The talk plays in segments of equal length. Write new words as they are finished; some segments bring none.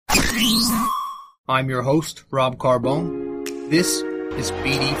I'm your host, Rob Carbone. This is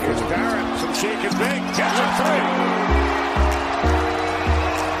BD for Darren, some shaking big, gets a three.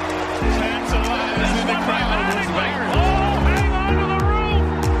 Fans alive in the crowd was Byron. Oh, hang on to the roof.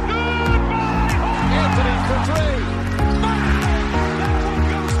 Goodbye. Anthony for three. That one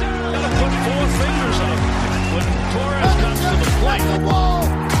goes down. Gotta put four fingers up when Torres comes to the plate. The wall.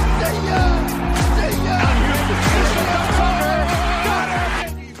 Out here, the Houston comes over. Got it.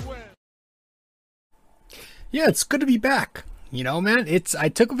 Yankees win. Yeah, it's good to be back. You know, man, I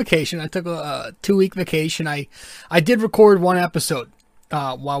took a vacation. I took a 2-week vacation. I did record one episode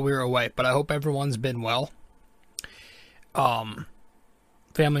while we were away, but I hope everyone's been well. Family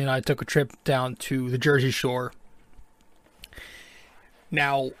and I took a trip down to the Jersey Shore.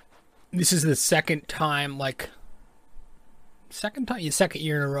 Now, this is the second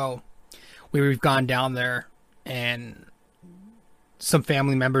year in a row we've gone down there, and some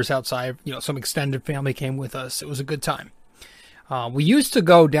family members outside, some extended family came with us. It was a good time. We used to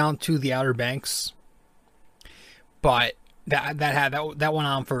go down to the Outer Banks, but that went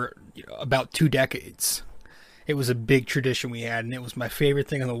on for about 2 decades. It was a big tradition we had, and it was my favorite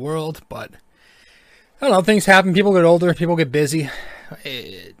thing in the world. But I don't know, things happen. People get older. People get busy.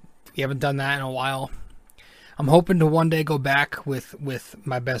 We haven't done that in a while. I'm hoping to one day go back with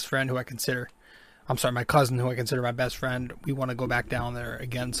my best friend, my cousin, who I consider my best friend. We want to go back down there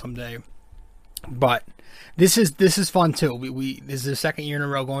again someday. But this is fun too. This is the second year in a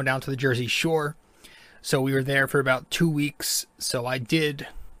row going down to the Jersey Shore. So we were there for about 2 weeks. So I did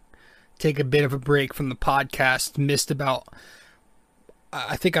take a bit of a break from the podcast.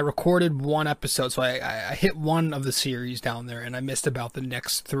 I think I recorded one episode. So I hit one of the series down there, and I missed about the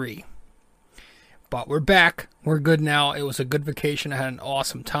next 3. But we're back. We're good now. It was a good vacation. I had an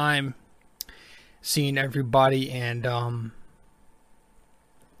awesome time seeing everybody, and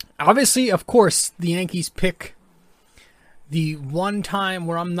obviously, of course, the Yankees pick the one time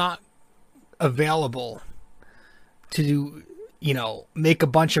where I'm not available to make a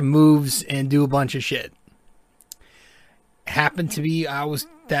bunch of moves and do a bunch of shit. Happened to be I was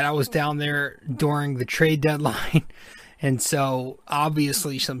down there during the trade deadline, and so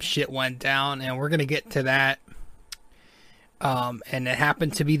obviously some shit went down, and we're gonna get to that. And it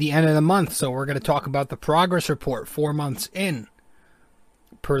happened to be the end of the month, so we're gonna talk about the progress report 4 months in,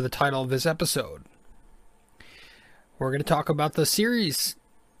 per the title of this episode. We're going to talk about the series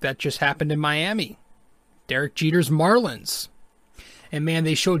that just happened in Miami. Derek Jeter's Marlins. And man,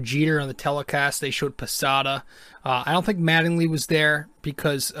 they showed Jeter on the telecast. They showed Posada. I don't think Mattingly was there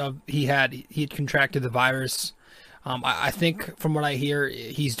because he had contracted the virus. I think from what I hear,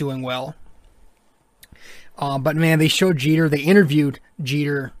 he's doing well. But man, they showed Jeter. They interviewed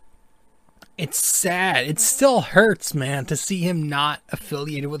Jeter. It's sad. It still hurts, man, to see him not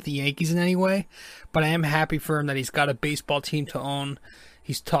affiliated with the Yankees in any way. But I am happy for him that he's got a baseball team to own.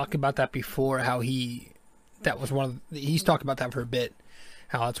 He's talked about that before, he's talked about that for a bit,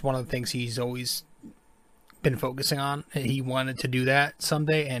 how that's one of the things he's always been focusing on. And he wanted to do that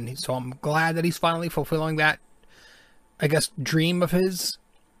someday, and so I'm glad that he's finally fulfilling that, I guess, dream of his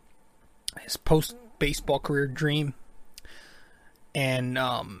post-baseball career dream. And,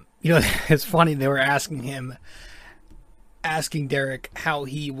 it's funny, they were asking Derek how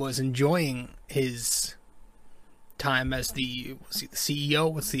he was enjoying his time as the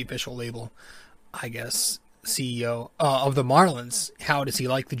CEO, what's the official label? I guess CEO of the Marlins. How does he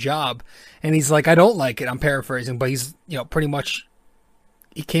like the job? And he's like, I don't like it. I'm paraphrasing, but he's, pretty much,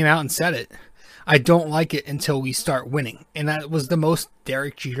 he came out and said it. I don't like it until we start winning. And that was the most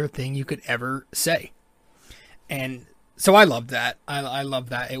Derek Jeter thing you could ever say. And so I loved that. I love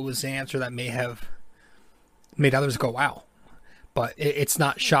that. It was an answer that may have made others go, wow. But it's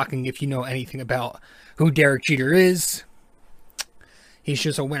not shocking if you know anything about who Derek Jeter is. He's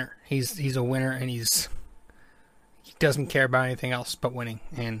just a winner. He's a winner, and he doesn't care about anything else but winning.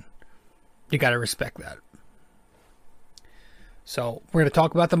 And you got to respect that. So we're going to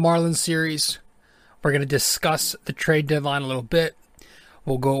talk about the Marlins series. We're going to discuss the trade deadline a little bit.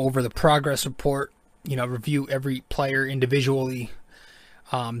 We'll go over the progress report. Review every player individually,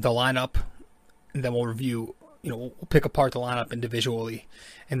 the lineup, and then we'll review, we'll pick apart the lineup individually,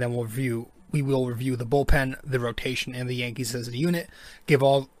 and then we will review the bullpen, the rotation, and the Yankees as a unit, give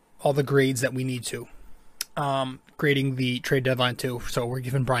all the grades that we need to. Grading the trade deadline too, so we're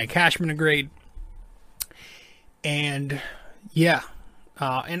giving Brian Cashman a grade. And yeah,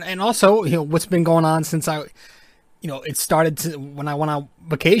 and also, what's been going on since it started when I went on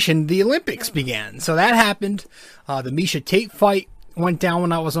vacation, the Olympics began. So that happened. The Miesha Tate fight went down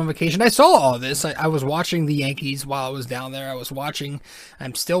when I was on vacation. I saw all this. I was watching the Yankees while I was down there. I'm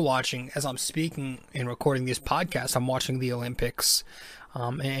still watching as I'm speaking and recording this podcast. I'm watching the Olympics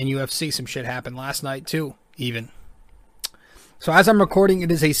and UFC. Some shit happened last night too, even. So as I'm recording,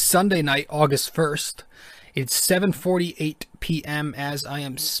 it is a Sunday night, August 1st. It's 7:48 p.m. as I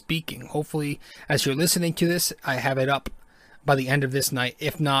am speaking. Hopefully, as you're listening to this, I have it up by the end of this night,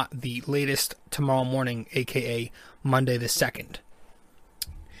 if not the latest tomorrow morning, aka Monday the 2nd.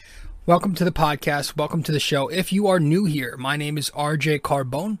 Welcome to the podcast. Welcome to the show. If you are new here, my name is RJ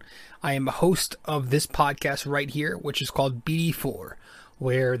Carbone. I am a host of this podcast right here, which is called BD4,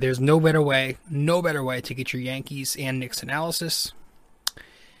 where there's no better way to get your Yankees and Knicks analysis.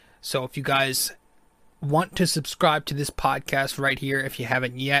 So if you guys want to subscribe to this podcast right here, if you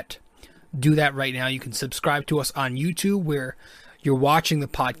haven't yet, do that right now. You can subscribe to us on YouTube, where you're watching the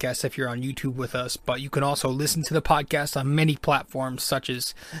podcast if you're on YouTube with us, but you can also listen to the podcast on many platforms such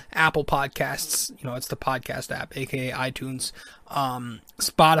as Apple Podcasts, it's the podcast app, aka iTunes,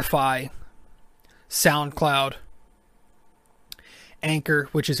 Spotify, SoundCloud, Anchor,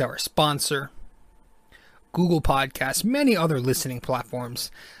 which is our sponsor, Google Podcasts, many other listening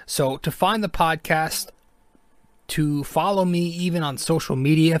platforms. So to find the podcast, to follow me even on social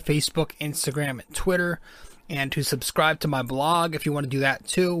media, Facebook, Instagram, and Twitter, and to subscribe to my blog if you want to do that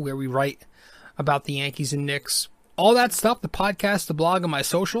too, where we write about the Yankees and Knicks. All that stuff, the podcast, the blog, and my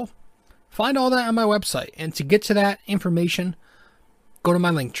social, find all that on my website. And to get to that information, go to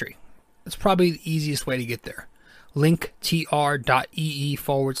my Linktree. It's probably the easiest way to get there.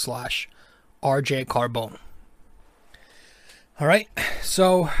 linktr.ee/RJ Carbone. All right,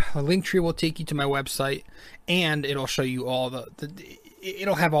 so the Linktree will take you to my website, and it'll show you all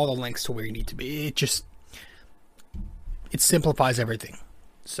it'll have all the links to where you need to be. It simplifies everything.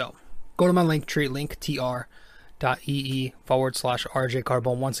 So go to my Linktree, linktr.ee/RJ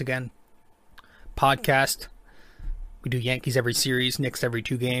Carbone. Once again, podcast. We do Yankees every series, Knicks every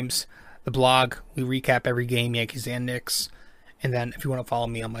 2 games. The blog, we recap every game, Yankees and Knicks. And then if you want to follow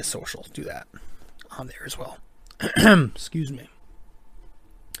me on my socials, do that on there as well. Excuse me.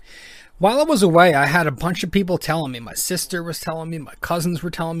 While I was away, I had a bunch of people telling me. My sister was telling me. My cousins were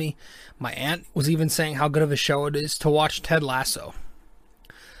telling me. My aunt was even saying how good of a show it is to watch Ted Lasso.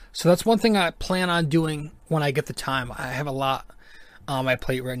 So that's one thing I plan on doing when I get the time. I have a lot on my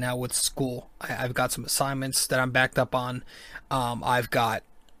plate right now with school. I've got some assignments that I'm backed up on. I've got,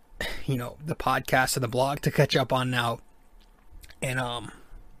 the podcast and the blog to catch up on now. And I'll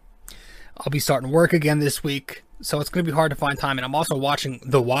be starting work again this week. So it's going to be hard to find time. And I'm also watching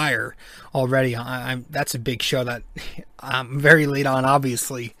The Wire already. That's a big show that I'm very late on,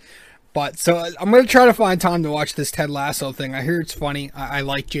 obviously. But so I'm going to try to find time to watch this Ted Lasso thing. I hear it's funny. I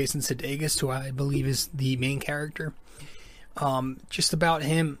like Jason Sudeikis, who I believe is the main character. Just about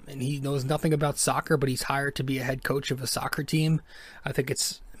him. And he knows nothing about soccer, but he's hired to be a head coach of a soccer team. I think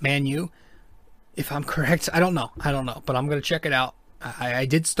it's Man U, if I'm correct. I don't know. But I'm going to check it out. I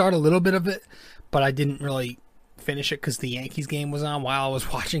did start a little bit of it, but I didn't really finish it because the Yankees game was on while I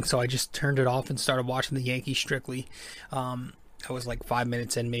was watching, so I just turned it off and started watching the Yankees strictly. I was like 5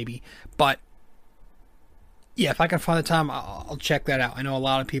 minutes in maybe, but yeah, if I can find the time, I'll check that out. I know a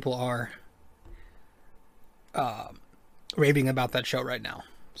lot of people are raving about that show right now.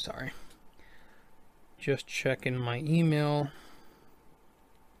 Sorry, just checking my email.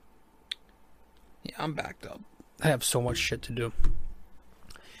 Yeah, I'm backed up. I have so much shit to do.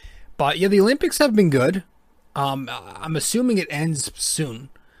 But yeah, the Olympics have been good. I'm assuming it ends soon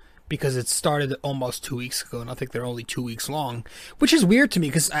because it started almost 2 weeks ago, and I think they're only 2 weeks long, which is weird to me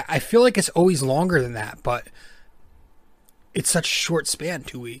because I feel like it's always longer than that, but it's such a short span,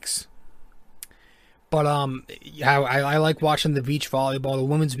 2 weeks. But yeah, I like watching the beach volleyball, the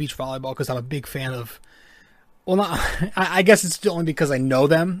women's beach volleyball, because I'm a big fan of. Well, not. I guess it's only because I know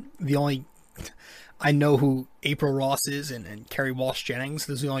them. I know who April Ross is and Kerry Walsh Jennings.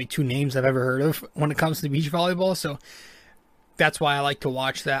 Those are the only 2 names I've ever heard of when it comes to beach volleyball. So that's why I like to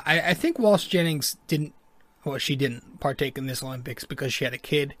watch that. I think Walsh Jennings she didn't partake in this Olympics because she had a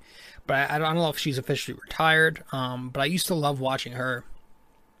kid. But I don't know if she's officially retired. But I used to love watching her.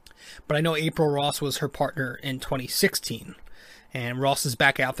 But I know April Ross was her partner in 2016. And Ross is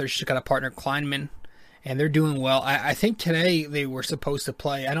back out there. She's got a partner, Kleinman. And they're doing well. I think today they were supposed to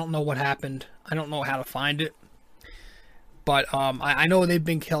play. I don't know what happened. I don't know how to find it. But I know they've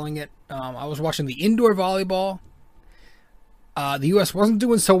been killing it. I was watching the indoor volleyball. The U.S. wasn't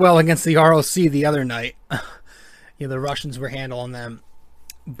doing so well against the ROC the other night. The Russians were handling them.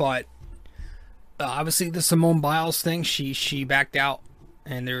 But obviously the Simone Biles thing, she backed out.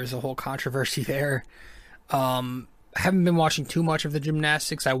 And there was a whole controversy there. I haven't been watching too much of the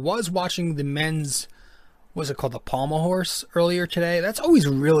gymnastics. I was watching the men's, what's it called, the pommel horse earlier today. That's always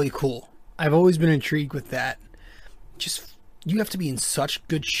really cool. I've always been intrigued with that. Just, you have to be in such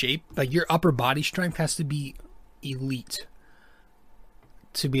good shape. Like, your upper body strength has to be elite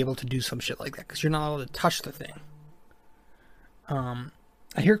to be able to do some shit like that, because you're not allowed to touch the thing.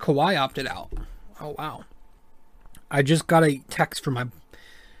 I hear Kawhi opted out. Oh, wow. I just got a text from my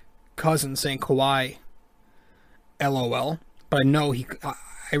cousin saying Kawhi LOL, but I know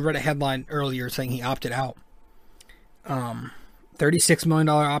I read a headline earlier saying he opted out. $36 million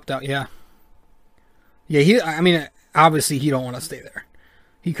opt-out, yeah. Yeah, I mean, obviously he don't want to stay there.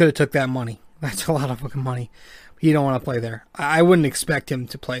 He could have took that money. That's a lot of fucking money. He don't want to play there. I wouldn't expect him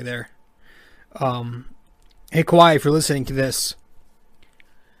to play there. Hey, Kawhi, if you're listening to this,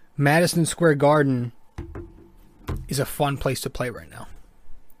 Madison Square Garden is a fun place to play right now.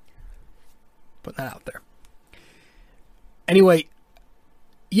 Putting that out there. Anyway,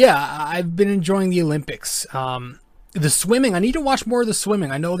 yeah, I've been enjoying the Olympics. The swimming, I need to watch more of the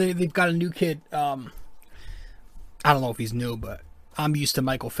swimming. I know they've got a new kid. I don't know if he's new, but I'm used to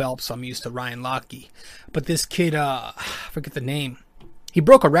Michael Phelps. I'm used to Ryan Lochte. But this kid, I forget the name. He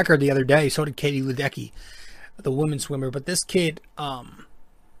broke a record the other day. So did Katie Ledecky, the women's swimmer. But this kid, I'm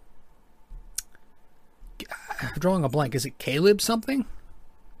drawing a blank. Is it Caleb something?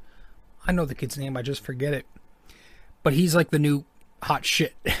 I know the kid's name. I just forget it. But he's like the new hot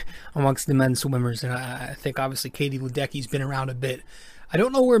shit amongst the men's swimmers. And I think obviously Katie Ledecky's been around a bit. I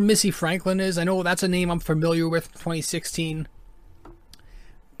don't know where Missy Franklin is. I know that's a name I'm familiar with, 2016.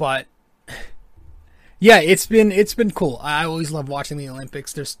 But yeah, it's been cool. I always love watching the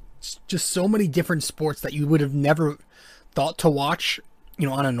Olympics. There's just so many different sports that you would have never thought to watch,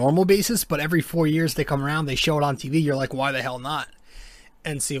 on a normal basis. But every 4 years they come around, they show it on TV. You're like, why the hell not?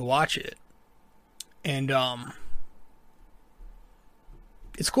 And so you watch it. And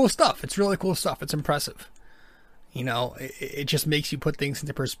it's cool stuff. It's really cool stuff. It's impressive. It just makes you put things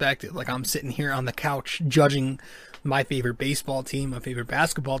into perspective. Like, I'm sitting here on the couch judging my favorite baseball team, my favorite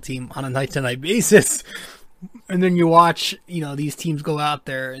basketball team on a night-to-night basis. And then you watch, these teams go out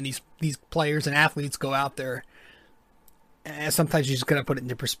there and these players and athletes go out there. And sometimes you just got to put it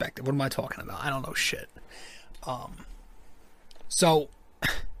into perspective. What am I talking about? I don't know shit. So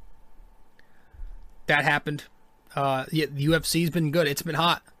that happened. Yeah, the UFC's been good. It's been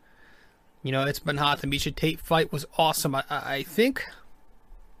hot. It's been hot. The Miesha Tate fight was awesome. I think.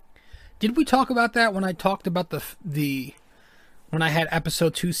 Did we talk about that when I talked about when I had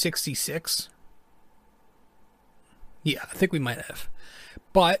episode 266? Yeah, I think we might have.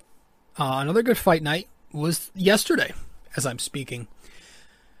 But another good fight night was yesterday, as I'm speaking.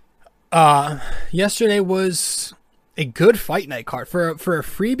 Yesterday was a good fight night card. For a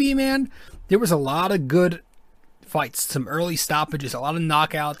freebie, man, there was a lot of good fights. Some early stoppages, a lot of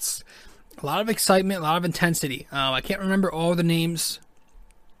knockouts, a lot of excitement, a lot of intensity. I can't remember all the names,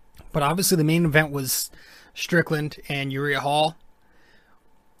 but obviously the main event was Strickland and Uriah Hall.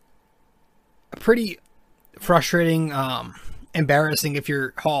 A pretty frustrating, embarrassing if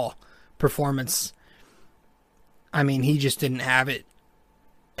you're Hall performance. I mean, he just didn't have it.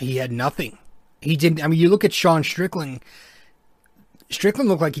 He had nothing. He didn't. I mean, you look at Sean Strickland. Strickland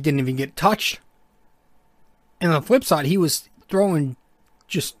looked like he didn't even get touched. And on the flip side, he was throwing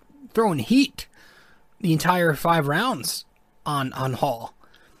heat the entire 5 rounds on Hall.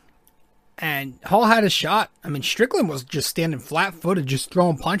 And Hall had a shot. I mean, Strickland was just standing flat-footed, just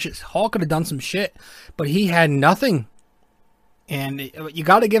throwing punches. Hall could have done some shit, but he had nothing. And you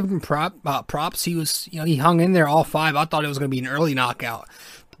got to give him props. He was, he hung in there all 5. I thought it was going to be an early knockout.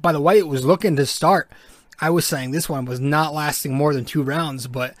 By the way it was looking to start, I was saying this one was not lasting more than 2 rounds,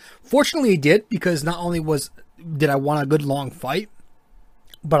 but fortunately it did, because not only did I want a good long fight,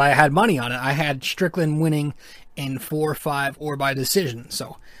 but I had money on it. I had Strickland winning in 4, 5, or by decision.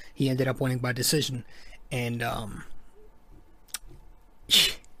 So he ended up winning by decision. And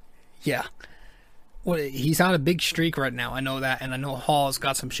yeah. Well, he's on a big streak right now. I know that, and I know Hall's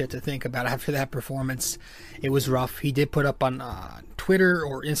got some shit to think about after that performance. It was rough. He did put up on Twitter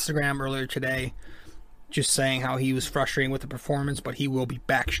or Instagram earlier today, just saying how he was frustrated with the performance, but he will be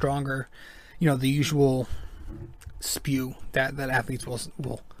back stronger. The usual spew that athletes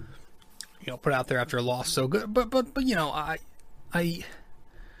will put out there after a loss. So good, but I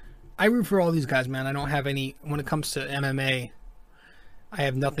root for all these guys, man. I don't have any, when it comes to MMA, I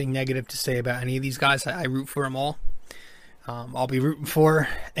have nothing negative to say about any of these guys. I root for them all. I'll be rooting for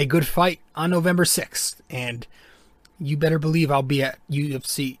a good fight on November 6th, and you better believe I'll be at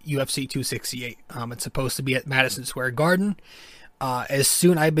UFC 268. It's supposed to be at Madison Square Garden.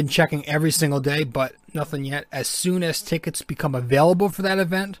 I've been checking every single day, but nothing yet. As soon as tickets become available for that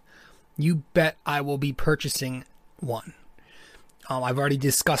event, you bet I will be purchasing one. I've already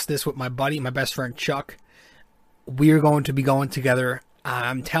discussed this with my buddy, my best friend Chuck. We are going to be going together.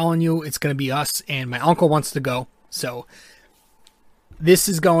 I'm telling you, it's going to be us, and my uncle wants to go. So this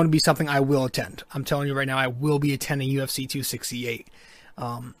is going to be something I will attend. I'm telling you right now, I will be attending UFC 268.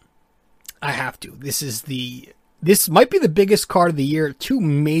 I have to. This might be the biggest card of the year. Two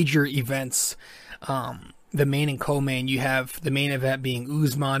major events. The main and co-main. You have the main event being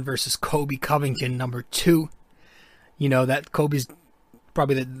Usman versus Colby Covington, number 2. You know that Colby's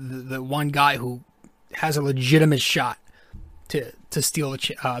probably the one guy who has a legitimate shot to steal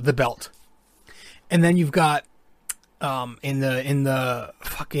the belt. And then you've got in the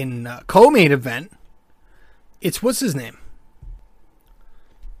fucking co-main event, it's what's his name?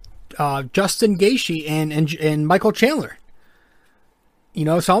 Justin Gaethje and Michael Chandler. You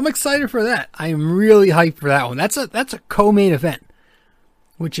know, so I'm excited for that. I am really hyped for that one. That's a co-main event,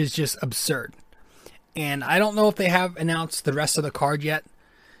 which is just absurd. And I don't know if they have announced the rest of the card yet.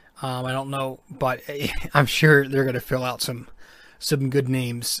 I don't know, but I'm sure they're going to fill out some good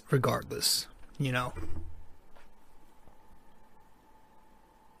names regardless, you know.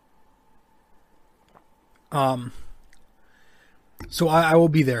 So I will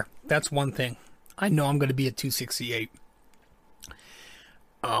be there. That's one thing. I know I'm going to be at 268.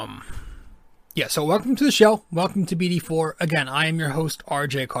 Yeah, so welcome to the show. Welcome to BD4. Again, I am your host,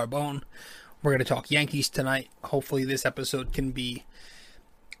 RJ Carbone. We're going to talk Yankees tonight. Hopefully this episode can be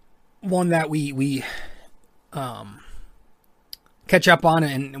one that we catch up on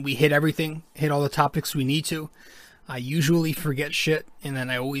and we hit everything, hit all the topics we need to. I usually forget shit, and then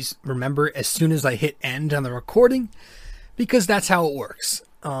I always remember as soon as I hit end on the recording, because that's how it works.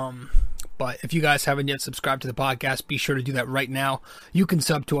 But if you guys haven't yet subscribed to the podcast, be sure to do that right now. You can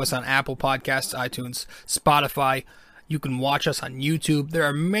sub to us on Apple Podcasts, iTunes, Spotify. You can watch us on YouTube. There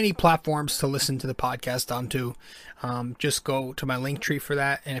are many platforms to listen to the podcast onto. Just go to my Linktree for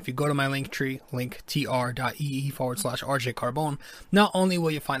that. And if you go to my Linktree, linktr.ee/RJ Carbone, not only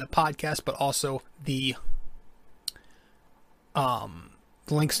will you find the podcast, but also the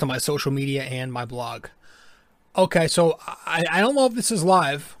links to my social media and my blog. Okay, so I don't know if this is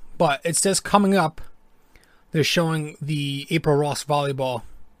live, but it says coming up, they're showing the April Ross volleyball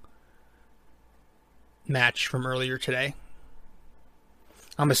match from earlier today.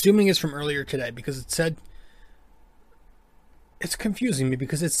 I'm assuming it's from earlier today because it said, it's confusing me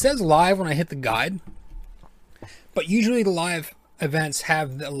because it says live when I hit the guide, but usually the live events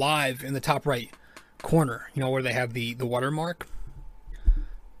have the live in the top right corner, you know, where they have the watermark.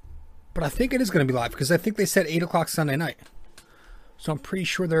 But I think it is going to be live because I think they said 8 o'clock Sunday night. So I'm pretty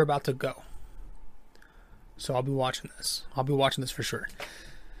sure they're about to go. So I'll be watching this. I'll be watching this for sure.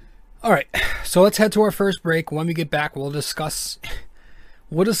 All right, so let's head to our first break. When we get back, we'll discuss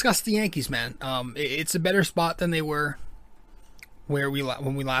the Yankees, man. It's a better spot than they were when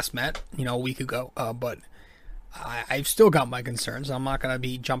we last met, you know, a week ago. But I've still got my concerns. I'm not going to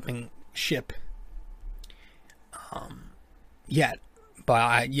be jumping ship yet. But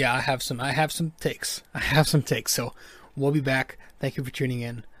I have some takes. So we'll be back. Thank you for tuning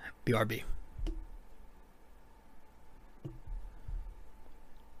in. BRB.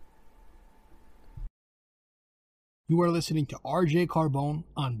 You are listening to RJ Carbone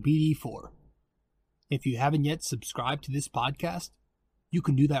on BD4. If you haven't yet subscribed to this podcast, you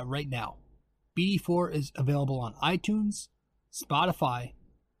can do that right now. BD4 is available on iTunes, Spotify,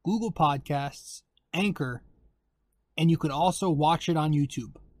 Google Podcasts, Anchor, and you can also watch it on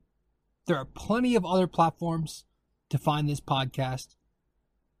YouTube. There are plenty of other platforms to find this podcast.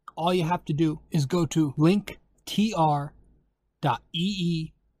 All you have to do is go to linktr.ee/RJ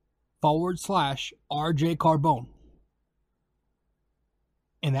Carbone.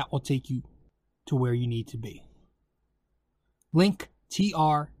 And that will take you to where you need to be.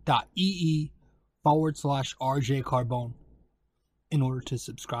 linktr.ee/RJ Carbone in order to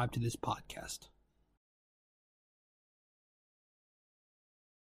subscribe to this podcast.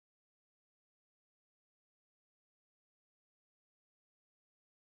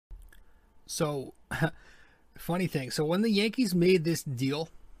 So, funny thing. So when the Yankees made this deal,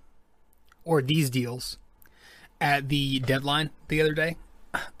 or these deals, at the deadline the other day,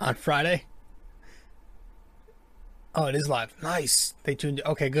 on Friday. Oh, it is live. Nice. They tuned.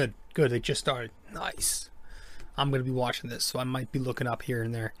 Okay, good. They just started. Nice. I'm going to be watching this, so I might be looking up here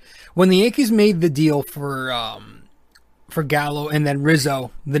and there. When the Yankees made the deal for Gallo and then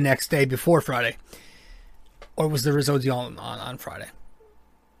Rizzo the next day before Friday, or was the Rizzo deal on Friday?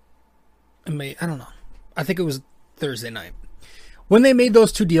 I don't know. I think it was Thursday night. when they made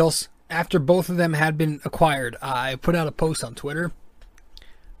those two deals, after both of them had been acquired, I put out a post on Twitter.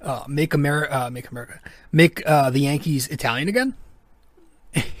 Make the Yankees Italian again.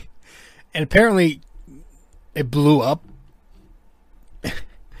 And apparently it blew up.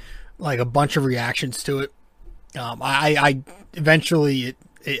 Like a bunch of reactions to it. I eventually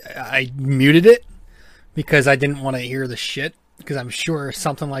I muted it because I didn't want to hear the shit, because I'm sure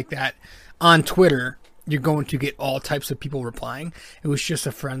something like that on Twitter, you're going to get all types of people replying. It was just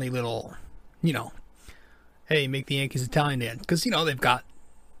a friendly little, hey, make the Yankees Italian again, because they've got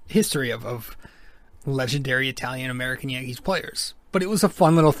history of legendary Italian-American Yankees players. But it was a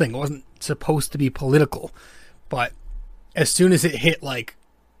fun little thing. It wasn't supposed to be political. But as soon as it hit like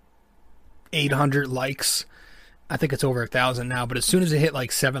 800 likes, I think it's over 1,000 now, but as soon as it hit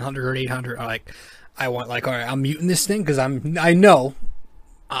like 700 or 800, I went like, all right, I'm muting this thing because I know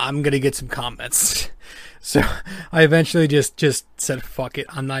I'm going to get some comments. So I eventually just said, fuck it.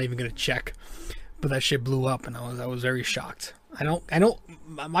 I'm not even going to check. But that shit blew up and I was very shocked.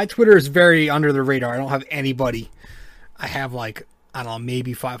 My Twitter is very under the radar. I don't have anybody. I have like, I don't know,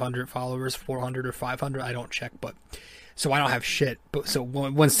 maybe 500 followers, 400 or 500. I don't check, but so I don't have shit. But so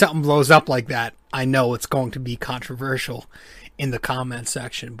when something blows up like that, I know it's going to be controversial in the comment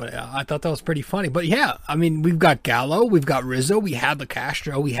section. But I thought that was pretty funny. But yeah, I mean, we've got Gallo, we've got Rizzo, we had the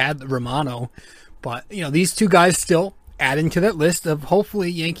Castro, we had the Romano. But, these two guys still adding to that list of hopefully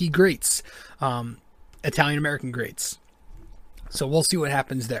Yankee greats, Italian-American greats. So we'll see what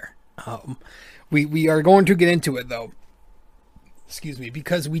happens there. We are going to get into it, though. Excuse me,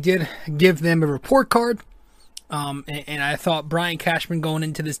 because we did give them a report card. And I thought Brian Cashman going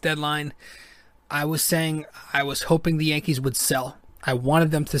into this deadline, I was hoping the Yankees would sell. I wanted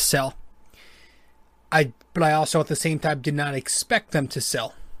them to sell. But I also at the same time did not expect them to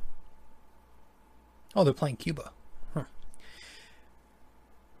sell. Oh, they're playing Cuba. Huh.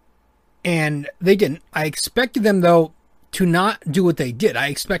 And they didn't. I expected them, though, to not do what they did. I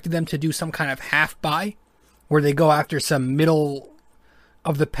expected them to do some kind of half buy where they go after some middle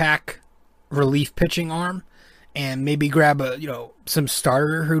of the pack relief pitching arm and maybe grab some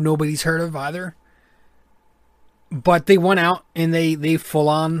starter who nobody's heard of either. But they went out and they full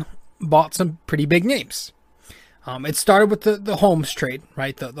on bought some pretty big names. It started with the Holmes trade,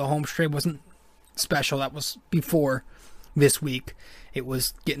 right? The Holmes trade wasn't special. That was before this week. It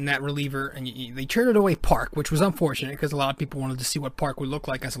was getting that reliever, and they traded away Park, which was unfortunate because a lot of people wanted to see what Park would look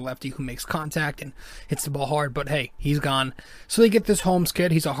like as a lefty who makes contact and hits the ball hard. But hey, he's gone. So they get this Holmes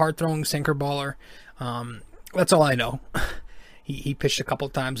kid. He's a hard-throwing sinker baller. That's all I know. He pitched a couple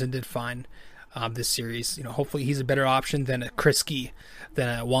times and did fine this series. Hopefully he's a better option than a Krisky, than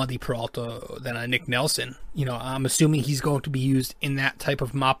a Wandy Peralta, than a Nick Nelson. I'm assuming he's going to be used in that type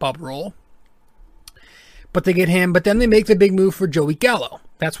of mop-up role. But they get him, but then they make the big move for Joey Gallo.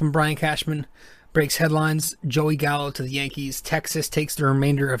 That's when Brian Cashman breaks headlines. Joey Gallo to the Yankees. Texas takes the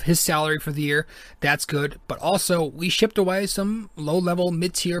remainder of his salary for the year. That's good. But also, we shipped away some low-level,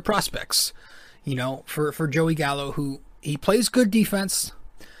 mid-tier prospects, for Joey Gallo, who he plays good defense.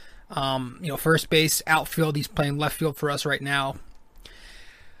 First base, outfield, he's playing left field for us right now.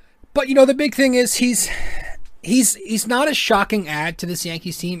 But, the big thing is he's not a shocking add to this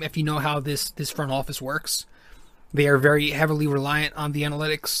Yankees team if you know how this front office works. They are very heavily reliant on the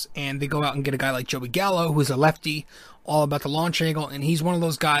analytics, and they go out and get a guy like Joey Gallo, who's a lefty, all about the launch angle, and he's one of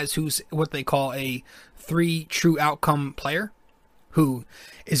those guys who's what they call a 3 true outcome player, who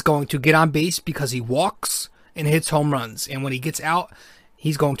is going to get on base because he walks and hits home runs, and when he gets out,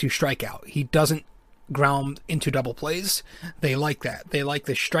 he's going to strike out. He doesn't ground into double plays. They like that. They like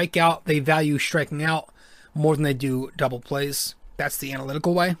the strikeout. They value striking out more than they do double plays. That's the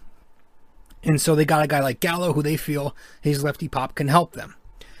analytical way. And so they got a guy like Gallo who they feel his lefty pop can help them.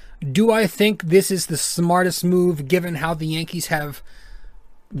 Do I think this is the smartest move given how the Yankees have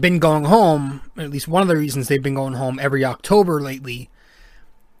been going home? At least one of the reasons they've been going home every October lately.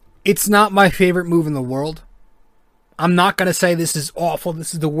 It's not my favorite move in the world. I'm not going to say this is awful,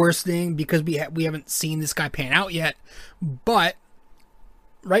 this is the worst thing, because we haven't seen this guy pan out yet. But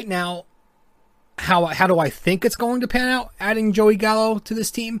right now, how do I think it's going to pan out, adding Joey Gallo to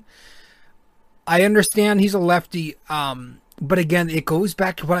this team? I understand he's a lefty, but again, it goes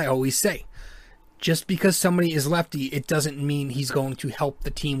back to what I always say. Just because somebody is lefty, it doesn't mean he's going to help the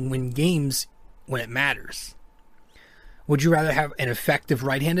team win games when it matters. Would you rather have an effective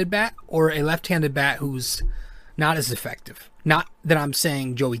right-handed bat or a left-handed bat who's not as effective? Not that I'm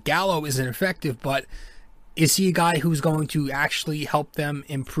saying Joey Gallo isn't effective, but is he a guy who's going to actually help them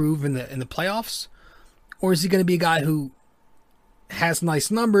improve in the playoffs? Or is he going to be a guy who has nice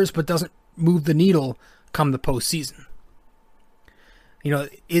numbers but doesn't move the needle come the postseason?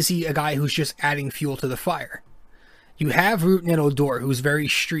 Is he a guy who's just adding fuel to the fire? You have Rougned Odor, who's very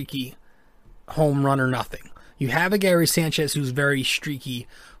streaky, home run or nothing. You have a Gary Sanchez who's very streaky,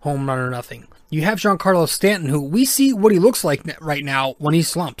 home run or nothing. You have Giancarlo Stanton, who we see what he looks like right now when he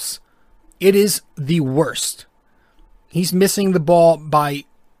slumps. It is the worst. He's missing the ball by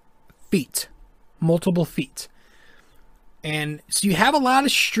feet, multiple feet. And so you have a lot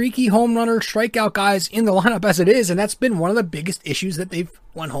of streaky home runner, strikeout guys in the lineup as it is, and that's been one of the biggest issues that they've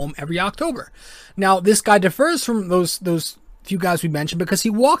went home every October. Now, this guy differs from those few guys we mentioned because he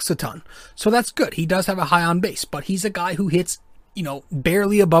walks a ton. So that's good. He does have a high on base, but he's a guy who hits,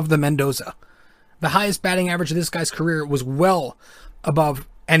 barely above the Mendoza. The highest batting average of this guy's career was well above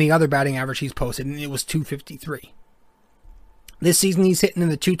any other batting average he's posted, and it was 253. This season he's hitting in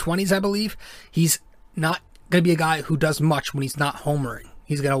the 220s, I believe. He's not going to be a guy who does much when he's not homering.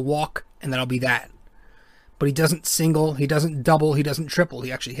 He's going to walk, and that'll be that. But he doesn't single, he doesn't double, he doesn't triple.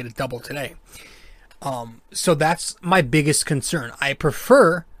 He actually hit a double today. So that's my biggest concern. I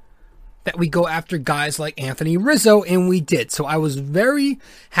prefer that we go after guys like Anthony Rizzo, and we did. So I was very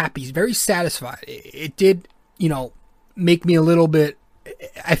happy, very satisfied. It did, make me a little bit,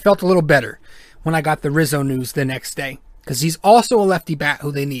 I felt a little better when I got the Rizzo news the next day. Because he's also a lefty bat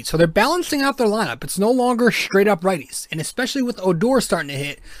who they need. So they're balancing out their lineup. It's no longer straight up righties. And especially with Odor starting to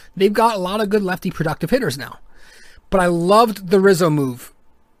hit, they've got a lot of good lefty productive hitters now. But I loved the Rizzo move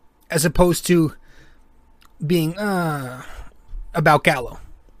as opposed to being about Gallo.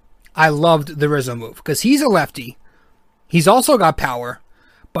 I loved the Rizzo move because he's a lefty. He's also got power,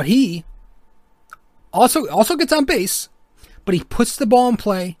 but he also gets on base, but he puts the ball in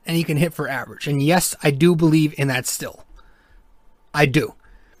play and he can hit for average. And yes, I do believe in that still. I do.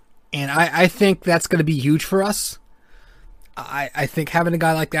 And I think that's going to be huge for us. I think having a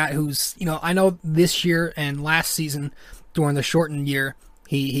guy like that who's, I know this year and last season during the shortened year,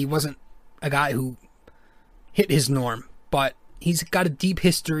 he wasn't a guy who hit his norm, but he's got a deep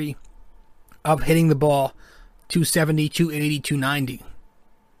history of hitting the ball 270, 280, 290.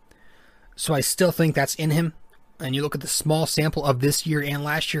 So I still think that's in him. And you look at the small sample of this year and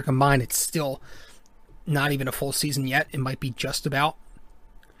last year combined, it's still not even a full season yet. It might be just about.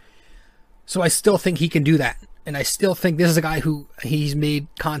 So I still think he can do that. And I still think this is a guy who he's made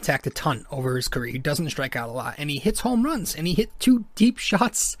contact a ton over his career. He doesn't strike out a lot. And he hits home runs. And he hit 2 deep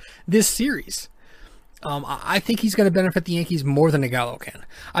shots this series. I think he's going to benefit the Yankees more than a Gallo can.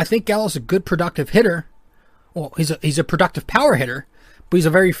 I think Gallo's a good productive hitter. Well, he's a productive power hitter. But he's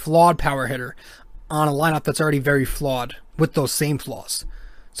a very flawed power hitter on a lineup that's already very flawed with those same flaws.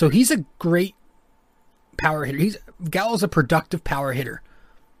 So he's a great power hitter. Gallo's a productive power hitter.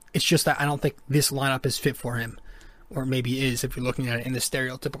 It's just that I don't think this lineup is fit for him. Or maybe it is if you're looking at it in the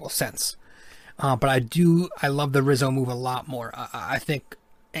stereotypical sense. But I love the Rizzo move a lot more. I think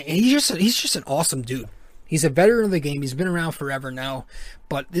he's just an awesome dude. He's a veteran of the game. He's been around forever now.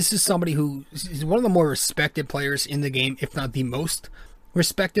 But this is somebody who is one of the more respected players in the game, if not the most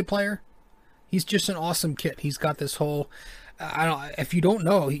respected player. He's just an awesome kid. He's got this whole, if you don't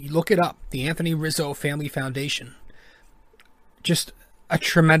know, look it up. The Anthony Rizzo Family Foundation. Just a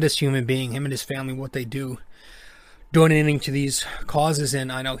tremendous human being. Him and his family, what they do, donating to these causes.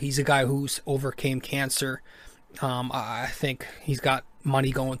 And I know he's a guy who's overcame cancer. I think he's got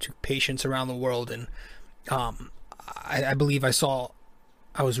money going to patients around the world. And I believe I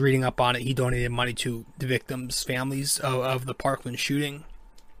was reading up on it. He donated money to the victims' families of the Parkland shooting.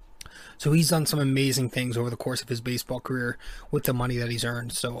 So he's done some amazing things over the course of his baseball career with the money that he's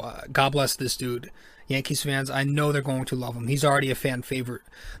earned. So God bless this dude. Yankees fans, I know they're going to love him. He's already a fan favorite,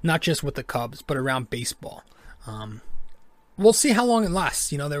 not just with the Cubs, but around baseball. We'll see how long it lasts.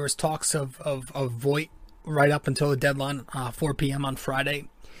 There was talks of Voit right up until the deadline, 4 p.m. on Friday,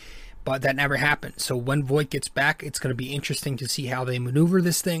 but that never happened. So when Voit gets back, it's going to be interesting to see how they maneuver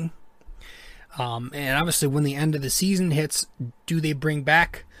this thing. And obviously when the end of the season hits, do they bring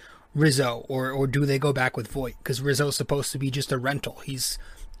back Rizzo or do they go back with Voit? Because Rizzo's supposed to be just a rental. He's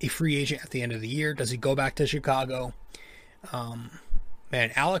a free agent at the end of the year. Does he go back to Chicago?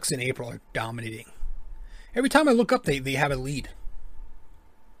 Man, Alex and April are dominating. Every time I look up, they have a lead.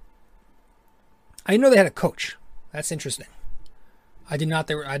 I know they had a coach. That's interesting. I did not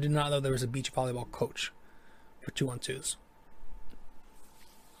know there was a beach volleyball coach for 2-on-2s.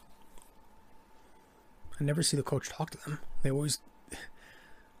 I never see the coach talk to them. They always.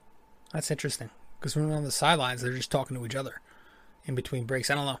 That's interesting. Because when we're on the sidelines, they're just talking to each other in between breaks.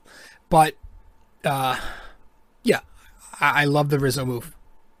 I don't know. But, yeah, I love the Rizzo move.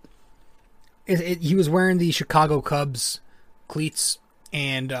 He was wearing the Chicago Cubs cleats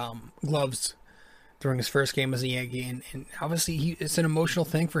and gloves during his first game as a Yankee, and obviously it's an emotional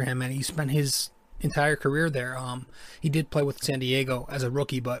thing for him, and he spent his entire career there. He did play with San Diego as a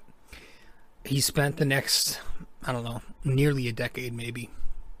rookie, but he spent the next, I don't know, nearly a decade maybe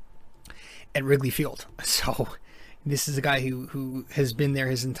at Wrigley Field. So this is a guy who has been there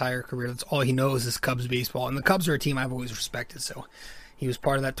his entire career. That's all he knows is Cubs baseball. And the Cubs are a team I've always respected. So he was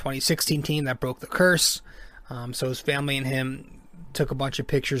part of that 2016 team that broke the curse. So his family and him took a bunch of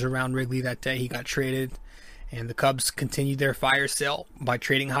pictures around Wrigley that day. He got traded. And the Cubs continued their fire sale by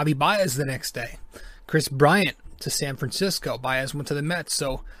trading Javi Baez the next day. Chris Bryant to San Francisco. Baez went to the Mets.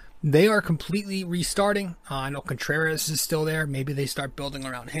 So they are completely restarting. I know Contreras is still there. Maybe they start building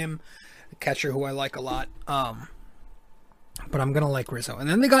around him. A catcher who I like a lot. But I'm going to like Rizzo. And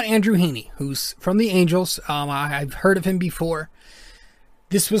then they got Andrew Heaney, who's from the Angels. I've heard of him before.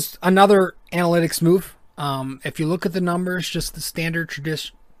 This was another analytics move. If you look at the numbers, just the standard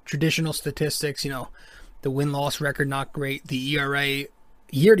traditional statistics, the win-loss record, not great. The ERA,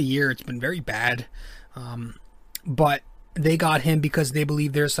 year to year, it's been very bad. But they got him because they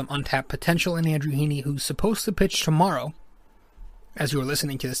believe there's some untapped potential in Andrew Heaney, who's supposed to pitch tomorrow, as you were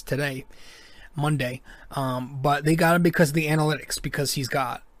listening to this today, Monday. But they got him because of the analytics, because he's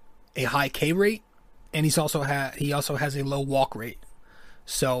got a high K rate, and he also has a low walk rate.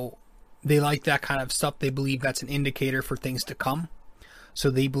 So they like that kind of stuff. They believe that's an indicator for things to come. So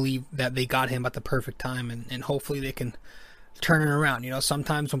they believe that they got him at the perfect time, and hopefully they can turn it around.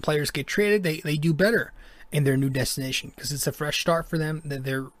 Sometimes when players get traded, they do better in their new destination because it's a fresh start for them.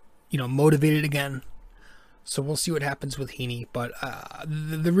 They're motivated again. So we'll see what happens with Heaney. But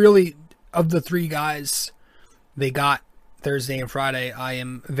the really, of the three guys they got Thursday and Friday, I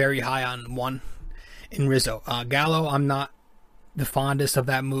am very high on one in Rizzo. Gallo, I'm not the fondest of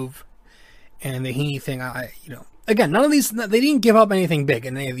that move. And the Heaney thing, again, none of these, they didn't give up anything big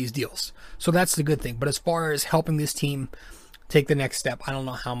in any of these deals. So that's the good thing. But as far as helping this team take the next step, I don't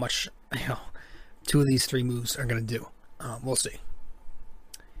know how much, two of these three moves are going to do. We'll see.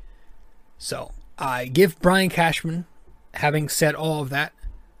 So I give Brian Cashman, having said all of that,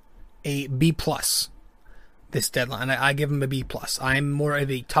 a B+ this deadline. I give him a B+. I'm more of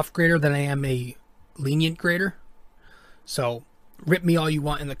a tough grader than I am a lenient grader. So rip me all you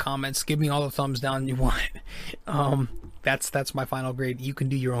want in the comments. Give me all the thumbs down you want. That's my final grade. You can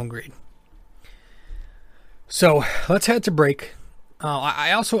do your own grade. So let's head to break.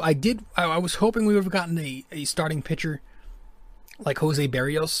 I was hoping we would have gotten a starting pitcher like Jose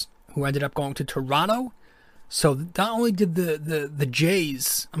Berrios, who ended up going to Toronto. So not only did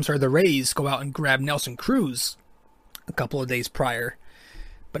the Rays go out and grab Nelson Cruz a couple of days prior,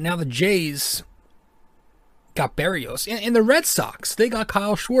 but now the Jays got Berrios. And the Red Sox, they got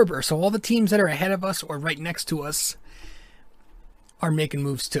Kyle Schwarber. So all the teams that are ahead of us or right next to us are making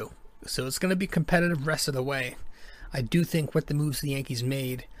moves too. So it's going to be competitive rest of the way. I do think with the moves the Yankees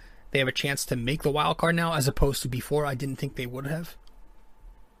made, they have a chance to make the wild card now, as opposed to before I didn't think they would have.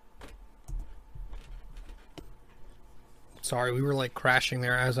 Sorry, we were like crashing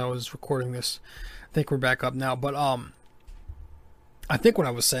there as I was recording this. I think we're back up now. But I think what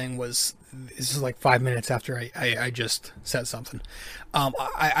I was saying was, this is like 5 minutes after I just said something.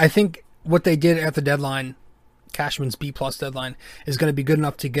 I think what they did at the deadline, Cashman's B+ deadline, is going to be good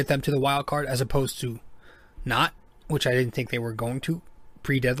enough to get them to the wild card, as opposed to not, which I didn't think they were going to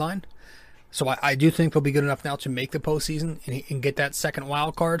pre-deadline. So I do think they'll be good enough now to make the postseason and get that second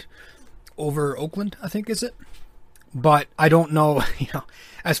wild card over Oakland, I think, is it? But I don't know,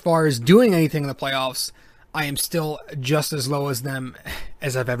 as far as doing anything in the playoffs, I am still just as low as them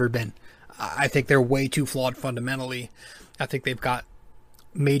as I've ever been. I think they're way too flawed fundamentally. I think they've got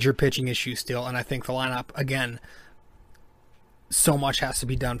major pitching issues still, and I think the lineup, again, so much has to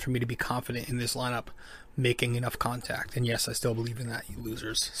be done for me to be confident in this lineup making enough contact. And yes, I still believe in that, you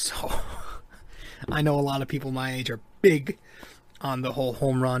losers. So I know a lot of people my age are big on the whole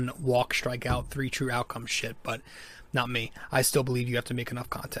home run, walk, strikeout, 3 true outcome shit, but not me. I still believe you have to make enough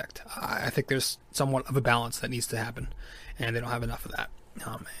contact. I think there's somewhat of a balance that needs to happen, and they don't have enough of that.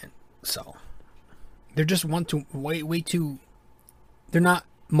 Oh man, so they're just way too. They're not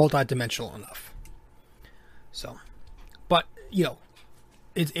multi-dimensional enough. So, but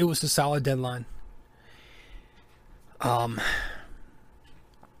it was a solid deadline.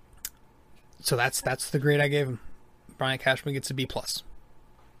 So that's the grade I gave him. Brian Cashman gets a B+.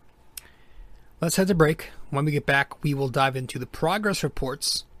 Let's head to break. When we get back, we will dive into the progress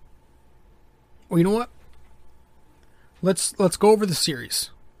reports. Well, you know what? Let's go over the series.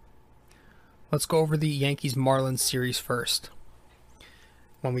 Let's go over the Yankees-Marlins series first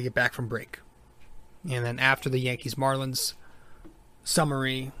when we get back from break. And then after the Yankees-Marlins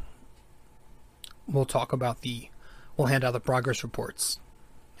summary, we'll hand out the progress reports.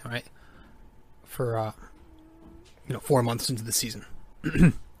 All right. For, 4 months into the season.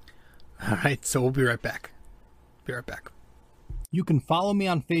 All right. So we'll be right back. You can follow me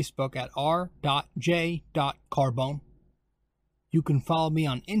on Facebook at r.j.carbone. You can follow me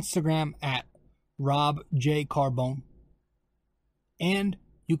on Instagram at robjcarbone. And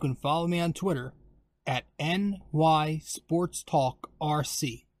you can follow me on Twitter at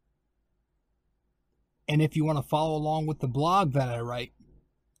nysportstalkrc. And if you want to follow along with the blog that I write,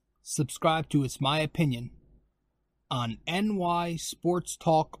 subscribe to It's My Opinion on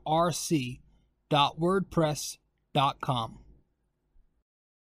nysportstalkrc.wordpress.com.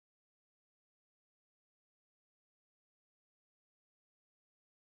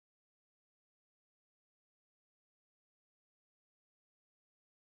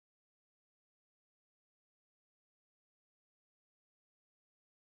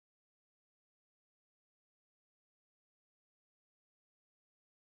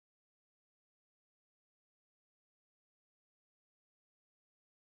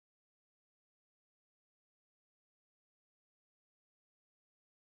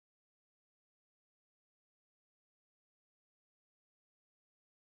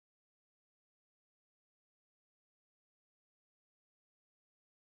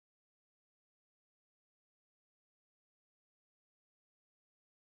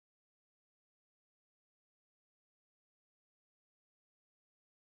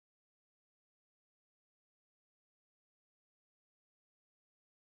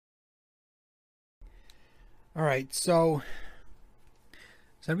 All right, so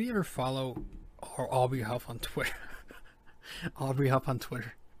does anybody ever follow Aubrey Huff on Twitter? Aubrey Huff on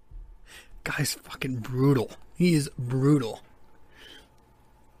Twitter. Guy's fucking brutal. He is brutal.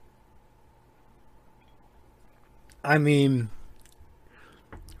 I mean,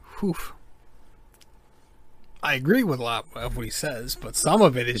 I agree with a lot of what he says, but some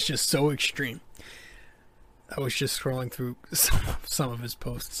of it is just so extreme. I was just scrolling through some of his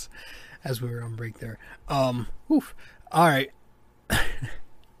posts as we were on break there. All right.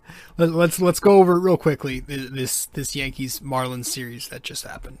 let's go over it real quickly. This Yankees Marlins series that just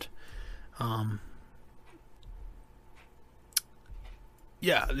happened.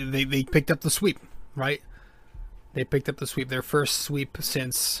 They picked up the sweep, right? They picked up the sweep. Their first sweep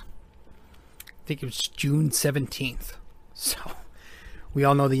since I think it was June 17th. So we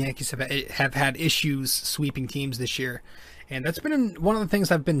all know the Yankees have had issues sweeping teams this year. And that's been one of the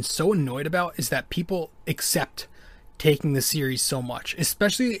things I've been so annoyed about, is that people accept taking the series so much.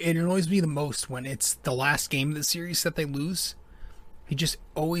 Especially, it annoys me the most when it's the last game of the series that they lose. You just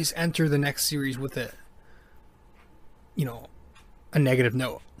always enter the next series with a negative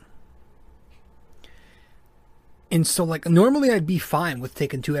note. And so, normally I'd be fine with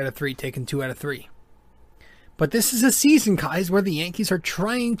taking 2 out of 3. But this is a season, guys, where the Yankees are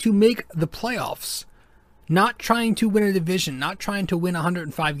trying to make the playoffs. Not trying to win a division, not trying to win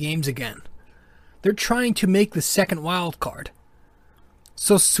 105 games again. They're trying to make the second wild card.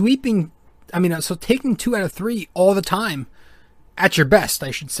 So taking 2 out of 3 all the time, at your best,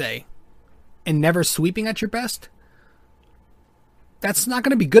 I should say, and never sweeping at your best, that's not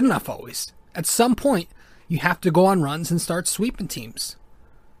going to be good enough always. At some point, you have to go on runs and start sweeping teams.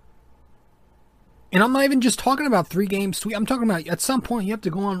 And I'm not even just talking about 3-game sweep. I'm talking about at some point you have to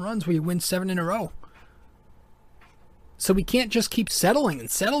go on runs where you win 7 in a row. So we can't just keep settling.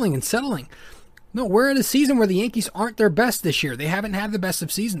 No, we're in a season where the Yankees aren't their best this year. They haven't had the best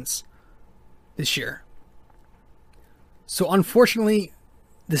of seasons this year. So unfortunately,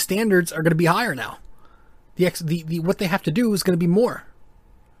 the standards are going to be higher now. The what they have to do is going to be more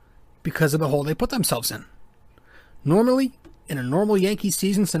because of the hole they put themselves in. Normally, in a normal Yankees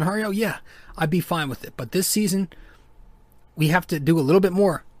season scenario, yeah, I'd be fine with it. But this season, we have to do a little bit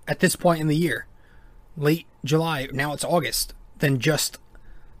more at this point in the year. Late July, now it's August, than just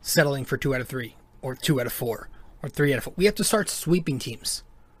settling for 2 out of 3 or 2 out of 4 or 3 out of 4. We have to start sweeping teams.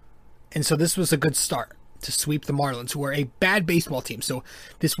 And so this was a good start to sweep the Marlins, who are a bad baseball team. So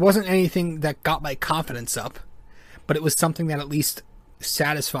this wasn't anything that got my confidence up, but it was something that at least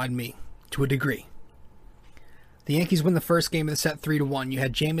satisfied me to a degree. The Yankees win the first game of the set 3-1. You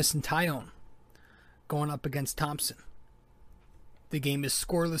had Jameis and Taillon going up against Thompson. The game is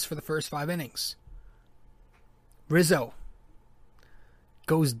scoreless for the first 5 innings. Rizzo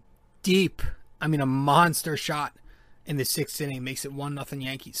goes deep. A monster shot in the 6th inning. Makes it 1-0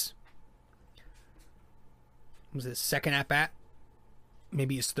 Yankees. Was it his second at-bat?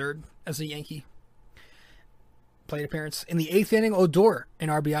 Maybe his third as a Yankee plate appearance. In the 8th inning, Odor, an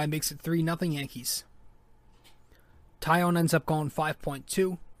RBI, makes it 3-0 Yankees. Taillon ends up going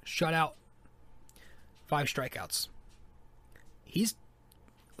 5.2. Shutout. 5 strikeouts. He's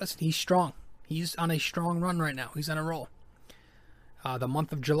strong. He's on a strong run right now. He's on a roll. The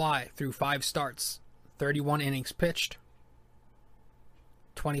month of July through 5 starts, 31 innings pitched,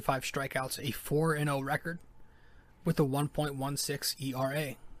 25 strikeouts, a 4-0 record with a 1.16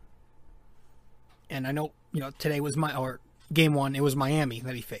 ERA. And I know, today was game 1, it was Miami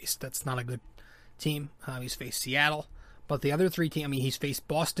that he faced. That's not a good team. He's faced Seattle. But the other 3 teams, he's faced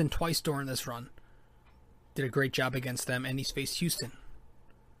Boston twice during this run. Did a great job against them, and he's faced Houston.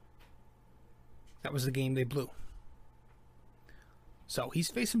 That was the game they blew. So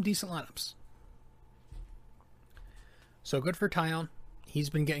he's faced some decent lineups. So good for Taillon. He's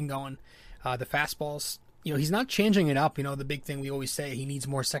been getting going. The fastballs, he's not changing it up. The big thing we always say, he needs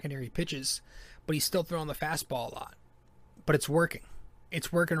more secondary pitches. But he's still throwing the fastball a lot. But it's working.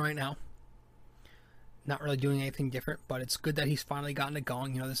 It's working right now. Not really doing anything different, but it's good that he's finally gotten it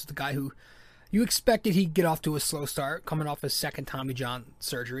going. This is the guy who you expected he'd get off to a slow start, coming off his second Tommy John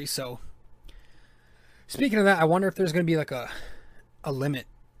surgery. So, speaking of that, I wonder if there's going to be like a limit,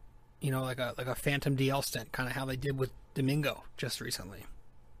 like a phantom DL stint, kind of how they did with Domingo just recently,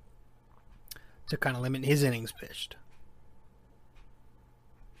 to kind of limit his innings pitched.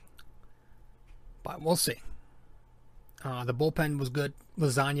 But we'll see. The bullpen was good.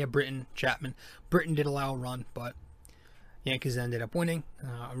 Lasagna, Britton, Chapman. Britton did allow a run, but Yankees ended up winning.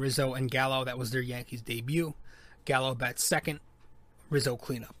 Rizzo and Gallo, that was their Yankees debut. Gallo bats second. Rizzo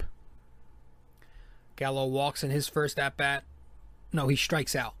cleanup. Gallo walks in his first at-bat. No, he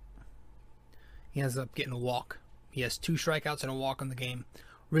strikes out. He ends up getting a walk. He has 2 strikeouts and a walk in the game.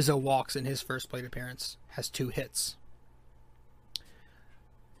 Rizzo walks in his first plate appearance. Has 2 hits.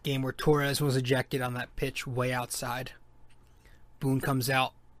 Game where Torres was ejected on that pitch way outside. Boone comes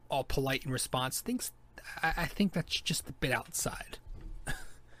out all polite in response. I think that's just a bit outside.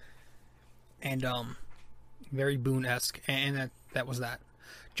 And very Boone-esque. And that was that.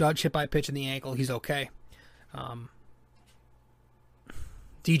 Judge hit by a pitch in the ankle. He's okay.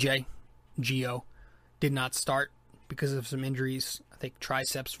 DJ Gio did not start because of some injuries. I think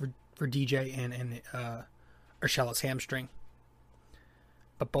triceps for DJ and Urshela's hamstring.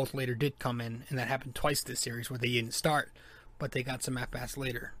 But both later did come in, and that happened twice this series where they didn't start, but they got some at-bats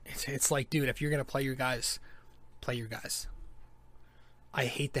later. It's like, dude, if you're going to play your guys, play your guys. I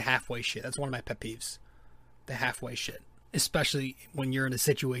hate the halfway shit. That's one of my pet peeves. The halfway shit. Especially when you're in a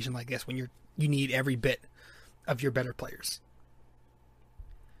situation like this, when you need every bit of your better players.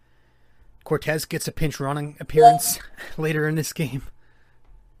 Cortez gets a pinch running appearance later in this game.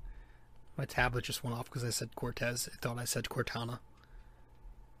 My tablet just went off because I said Cortez. I thought I said Cortana.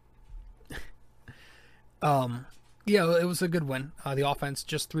 Yeah, it was a good win. The offense,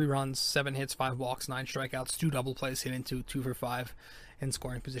 just 3 runs, 7 hits, 5 walks, 9 strikeouts, 2 double plays hit into 2 for 5 in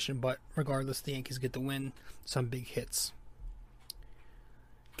scoring position. But regardless, the Yankees get the win. Some big hits.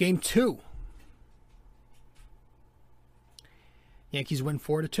 Game 2. Yankees win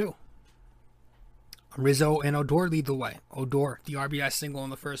 4-2. Rizzo and Odor lead the way. Odor, the RBI single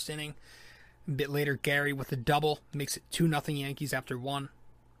in the first inning. A bit later, Gary with a double makes it 2-0 Yankees after 1.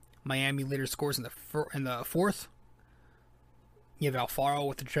 Miami later scores in the fourth. You have Alfaro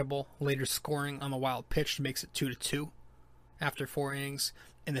with the triple, later scoring on the wild pitch makes it 2-2 after 4 innings.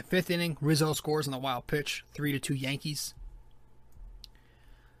 In the 5th inning, Rizzo scores on the wild pitch, 3-2 Yankees.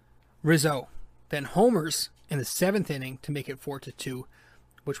 Rizzo then homers in the 7th inning to make it 4-2,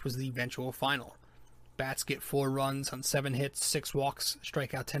 which was the eventual final. Bats get 4 runs on 7 hits, 6 walks,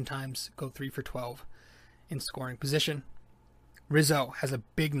 strike out 10 times, go 3 for 12 in scoring position. Rizzo has a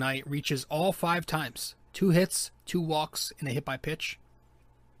big night, reaches all 5 times. 2 hits, 2 walks, and a hit by pitch.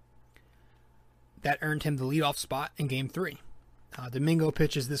 That earned him the leadoff spot in Game 3. Domingo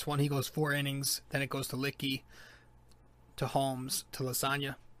pitches this one. He goes 4 innings. Then it goes to Licky, to Holmes, to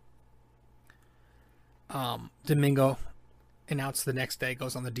Lasagna. Domingo announced the next day,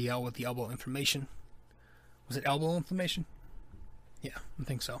 goes on the DL with the elbow inflammation. Was it elbow inflammation? Yeah, I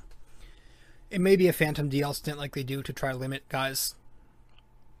think so. It may be a phantom DL stint like they do to try to limit guys.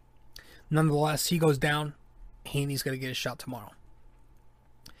 Nonetheless, he goes down. Haney's going to get a shot tomorrow.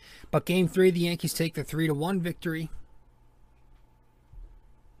 But Game 3, the Yankees take the 3-1 victory.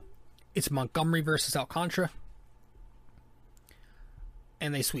 It's Montgomery versus Alcantara.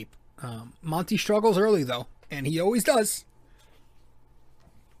 And they sweep. Monty struggles early, though. And he always does.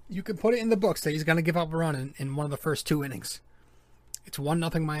 You can put it in the books that he's going to give up a run in one of the first 2 innings. It's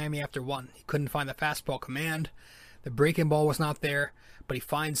 1-0 Miami after 1. He couldn't find the fastball command. The breaking ball was not there, but he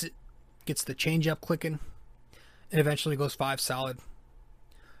finds it, gets the changeup clicking, and eventually goes 5 solid.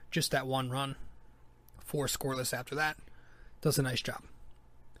 Just that 1 run. 4 scoreless after that. Does a nice job.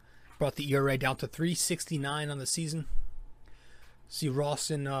 brought the ERA down to 3.69 on the season. See,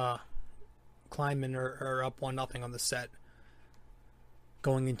 Ross and Kleinman are up 1-0 on the set.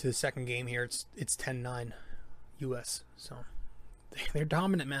 Going into the second game here, it's 10-9 U.S. So they're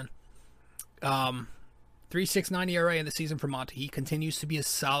dominant, man. 3.69 ERA in the season for Monty. He continues to be a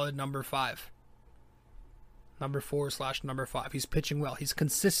solid number 5. Number 4/number 5. He's pitching well. He's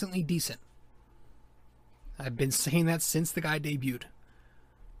consistently decent. I've been saying that since the guy debuted.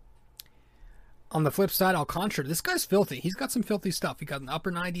 On the flip side, Alcantara, this guy's filthy. He's got some filthy stuff. He got an upper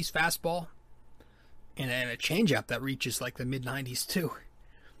 90s fastball and a changeup that reaches like the mid 90s too.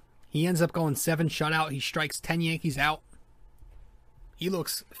 He ends up going 7 shutout. He strikes 10 Yankees out. He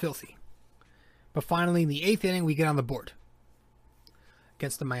looks filthy. But finally, in the 8th inning, we get on the board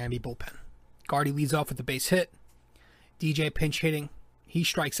against the Miami bullpen. Gardy leads off with the base hit. DJ pinch hitting. He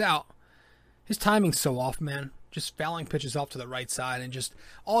strikes out. His timing's so off, man. Just fouling pitches off to the right side, and just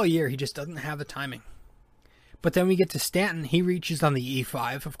all year he just doesn't have the timing. But then we get to Stanton. He reaches on the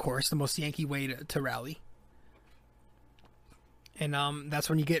E5, of course, the most Yankee way to rally. And that's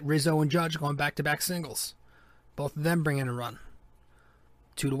when you get Rizzo and Judge going back-to-back singles. Both of them bring in a run.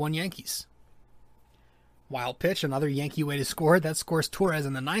 2-1 Yankees. Wild pitch, another Yankee way to score. That scores Torres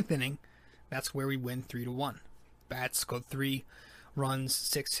in the 9th inning. That's where we win 3-1. Bats go 3 runs,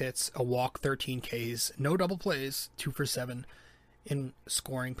 6 hits, a walk, 13 Ks, no double plays, 2 for 7 in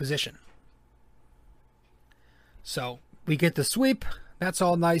scoring position. So we get the sweep. That's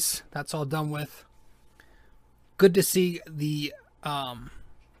all nice. That's all done with. Good to see the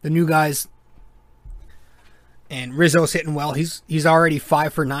new guys. And Rizzo's hitting well. He's already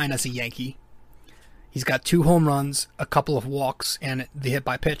 5 for 9 as a Yankee. He's got 2 home runs, a couple of walks, and the hit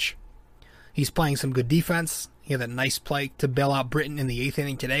by pitch. He's playing some good defense. He had a nice play to bail out Britton in the 8th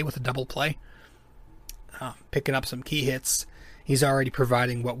inning today with a double play. Picking up some key hits. He's already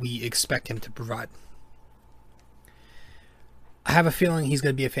providing what we expect him to provide. I have a feeling he's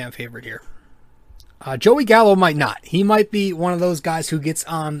going to be a fan favorite here. Joey Gallo might not. He might be one of those guys who gets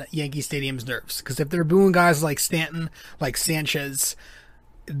on Yankee Stadium's nerves. Because if they're booing guys like Stanton, like Sanchez,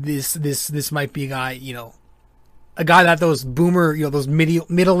 this might be a guy, a guy that those boomer, those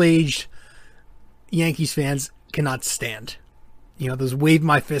middle-aged Yankees fans cannot stand. Those wave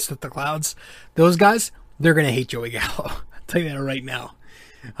my fist at the clouds. Those guys, they're going to hate Joey Gallo. I'll tell you that right now.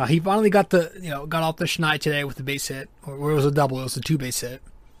 He finally got got off the schneid today with the base hit. Or it was a double. It was a 2-base hit.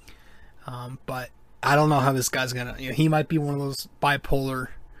 But I don't know how this guy's going to... he might be one of those bipolar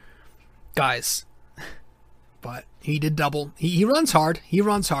guys. But he did double. He runs hard. He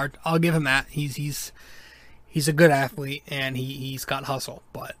runs hard. I'll give him that. He's a good athlete, and he's got hustle.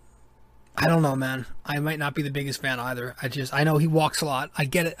 But I don't know, man. I might not be the biggest fan either. I know he walks a lot. I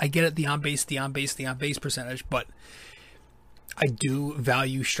get it. The on base percentage. But I do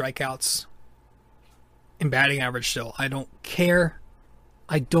value strikeouts and batting average still. I don't care.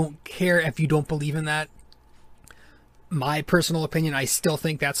 I don't care if you don't believe in that. My personal opinion, I still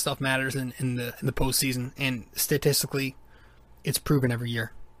think that stuff matters in the postseason, and statistically, it's proven every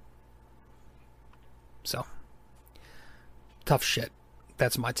year. So, tough shit.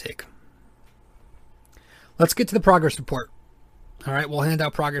 That's my take. Let's get to the progress report. All right, we'll hand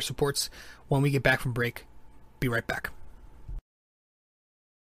out progress reports when we get back from break. Be right back.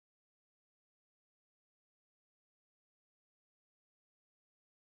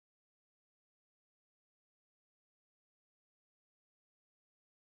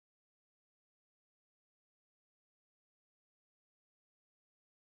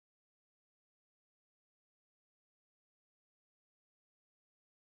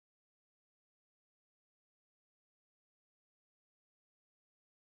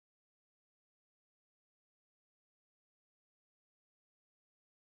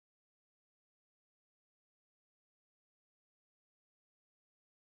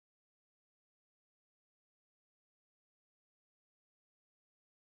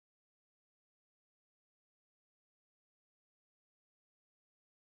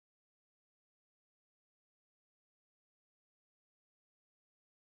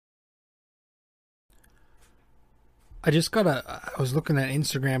 I was looking at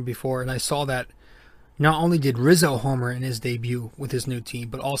Instagram before, and I saw that not only did Rizzo homer in his debut with his new team,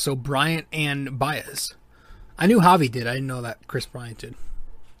 but also Bryant and Baez. I knew Javi did. I didn't know that Chris Bryant did.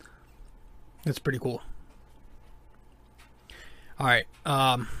 That's pretty cool. All right.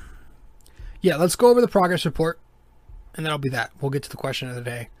 Yeah, let's go over the progress report, and that'll be that. We'll get to the question of the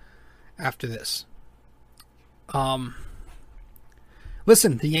day after this.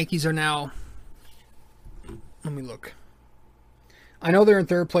 Listen, the Yankees are now... Let me look. I know they're in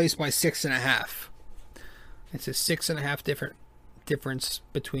third place by 6.5. It's a 6.5 difference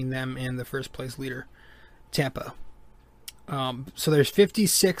between them and the first place leader, Tampa. So there's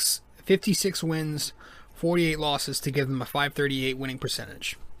 56 wins, 48 losses to give them a .538 winning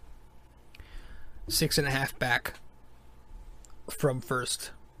percentage. 6.5 back from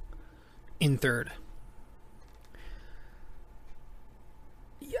first in third.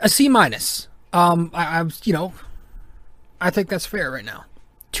 A C minus. I think that's fair right now.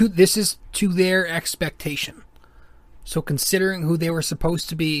 This is to their expectation. So considering who they were supposed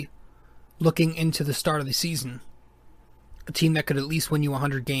to be looking into the start of the season, a team that could at least win you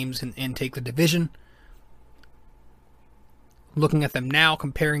 100 games and take the division, looking at them now,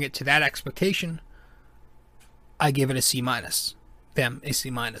 comparing it to that expectation, I give it a C minus. Them a C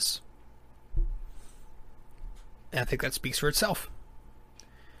minus. And I think that speaks for itself.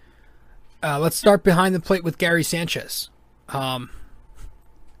 Let's start behind the plate with Gary Sanchez.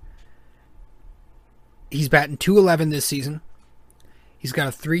 He's batting .211 this season. He's got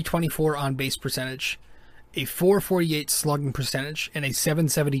a .324 on base percentage, a .448 slugging percentage, and a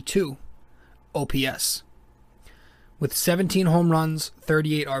 .772 OPS. With 17 home runs,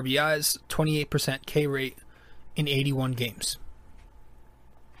 38 RBIs, 28% K rate in 81 games.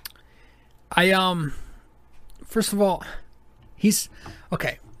 First of all, he's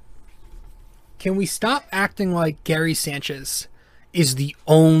okay. Can we stop acting like Gary Sanchez is the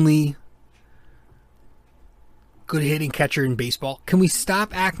only good hitting catcher in baseball? Can we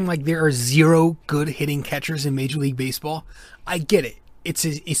stop acting like there are zero good hitting catchers in Major League Baseball? I get it.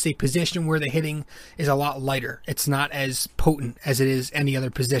 It's a position where the hitting is a lot lighter. It's not as potent as it is any other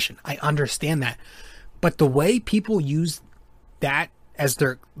position. I understand that. But the way people use that as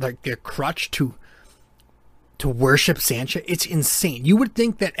their crutch to worship Sanchez, it's insane. You would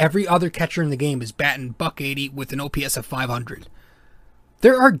think that every other catcher in the game is batting .180 with an OPS of 500.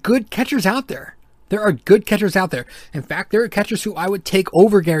 There are good catchers out there. In fact, there are catchers who I would take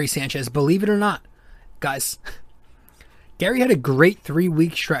over Gary Sanchez, believe it or not. Guys, Gary had a great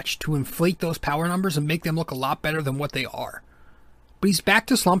 3-week stretch to inflate those power numbers and make them look a lot better than what they are. But he's back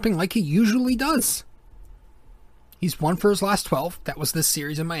to slumping like he usually does. He's 1 for his last 12. That was this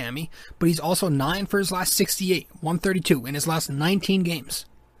series in Miami. But he's also 9 for his last 68, 132 in his last 19 games.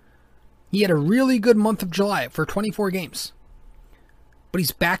 He had a really good month of July for 24 games. But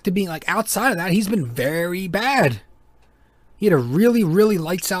he's back to being, outside of that, he's been very bad. He had a really, really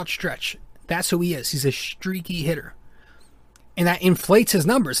lights out stretch. That's who he is. He's a streaky hitter. And that inflates his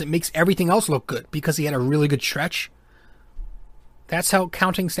numbers. It makes everything else look good because he had a really good stretch. That's how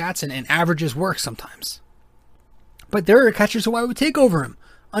counting stats and averages work sometimes. But there are catchers who I would take over him.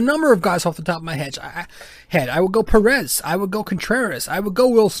 A number of guys off the top of my head. I would go Perez. I would go Contreras. I would go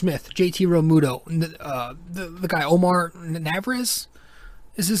Will Smith, JT Realmuto. The guy Omar Narvaez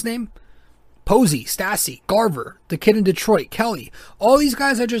is his name. Posey, Stassi, Garver, the kid in Detroit, Kelly. All these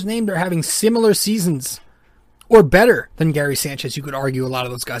guys I just named are having similar seasons or better than Gary Sanchez. You could argue a lot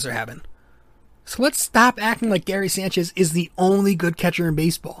of those guys are having. So let's stop acting like Gary Sanchez is the only good catcher in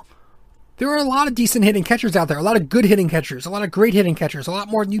baseball. There are a lot of decent hitting catchers out there, a lot of good hitting catchers, a lot of great hitting catchers, a lot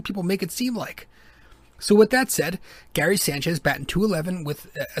more than you people make it seem like. So with that said, Gary Sanchez batting .211 with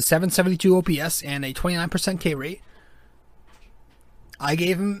a .772 OPS and a 29% K rate. I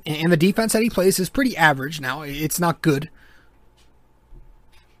gave him, and the defense that he plays is pretty average now. It's not good.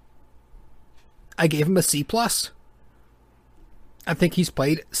 I gave him a C+. I think he's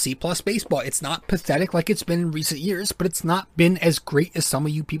played C+ baseball. It's not pathetic like it's been in recent years, but it's not been as great as some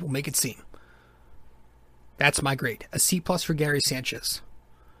of you people make it seem. That's my grade. A C+ for Gary Sanchez.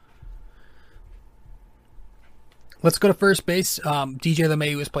 Let's go to first base. DJ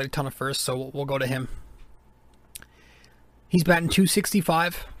LeMahieu has played a ton of first, so we'll go to him. He's batting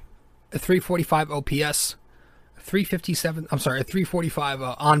 .265, a .345 OPS, a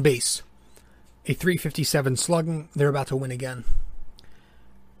 .345 on base, a .357 slugging. They're about to win again.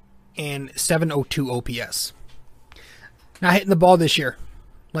 And .702 OPS. Not hitting the ball this year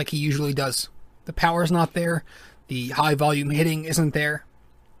like he usually does. The power's not there. The high volume hitting isn't there.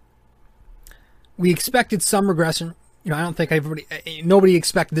 We expected some regression. I don't think nobody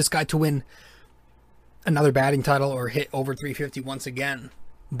expected this guy to win another batting title or hit over 350 once again.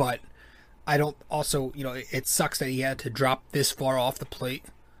 But I don't also, it sucks that he had to drop this far off the plate.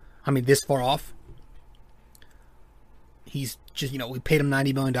 This far off. He's just, we paid him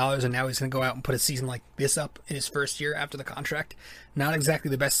 $90 million and now he's going to go out and put a season like this up in his first year after the contract. Not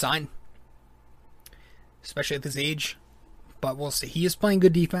exactly the best sign, especially at this age, but we'll see. He is playing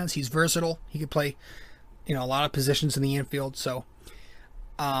good defense. He's versatile. He could play, a lot of positions in the infield. So,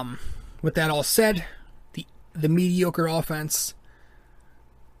 with that all said, the mediocre offense,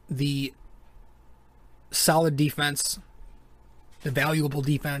 the solid defense, the valuable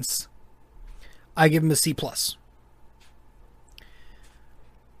defense, I give him a C+.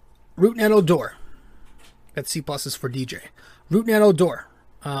 Rougned Odor. That C+ is for DJ. Rougned Odor.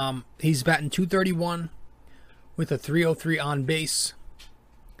 He's batting .231 with a .303 on base.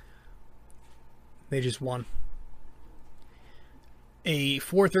 They just won. A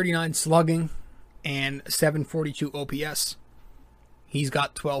 .439 slugging and .742 OPS. He's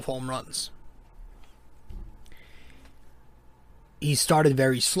got 12 home runs. He started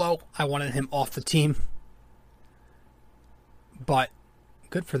very slow. I wanted him off the team. But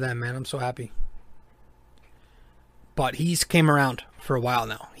good for them, man. I'm so happy. But he's came around for a while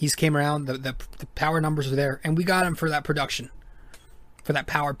now. He's came around. The power numbers are there. And we got him for that production. For that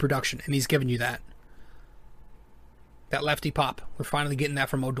power production. And he's giving you that. That lefty pop. We're finally getting that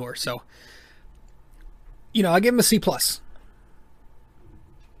from Odor. So, I give him a C+.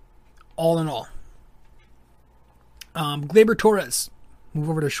 All in all. Gleyber Torres. Move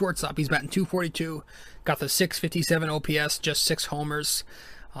over to shortstop. He's batting .242. Got the .657 OPS. Just 6 homers.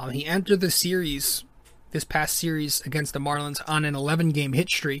 He entered the series, this past series against the Marlins, on an 11-game hit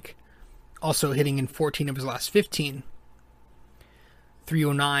streak. Also hitting in 14 of his last 15.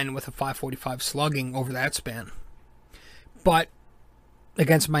 .309 with a .545 slugging over that span. But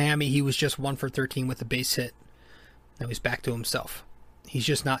against Miami, he was just 1 for 13 with a base hit. Now he's back to himself. He's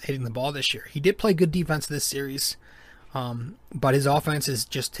just not hitting the ball this year. He did play good defense this series, but his offense is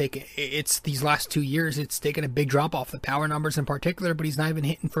just taking. It's these last 2 years. It's taken a big drop off, the power numbers in particular. But he's not even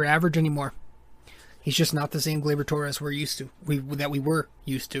hitting for average anymore. He's just not the same Gleyber Torres we were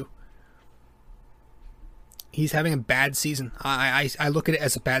used to. He's having a bad season. I look at it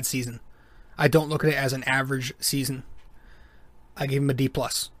as a bad season. I don't look at it as an average season. I give him a D+.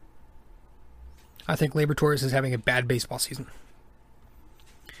 I think Gleyber Torres is having a bad baseball season.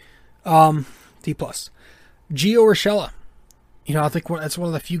 D+. Gio Urshela. I think that's one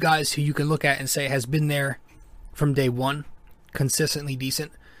of the few guys who you can look at and say has been there from day one, consistently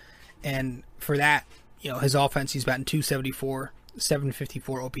decent. And for that, his offense, he's batting .274,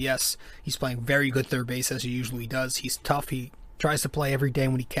 .754 OPS. He's playing very good third base, as he usually does. He's tough. He tries to play every day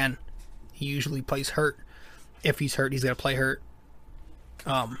when he can. He usually plays hurt. If he's hurt, he's going to play hurt.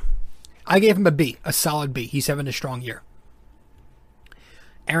 I gave him a B, a solid B. He's having a strong year.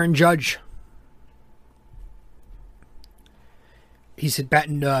 Aaron Judge. He's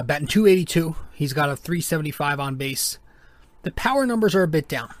batting .282. He's got a .375 on base. The power numbers are a bit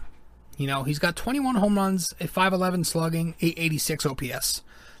down. He's got 21 home runs, a .511 slugging, 886 OPS.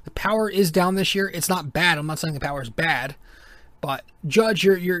 The power is down this year. It's not bad. I'm not saying the power is bad, but Judge,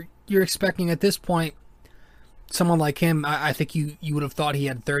 you're expecting at this point someone like him. I think you would have thought he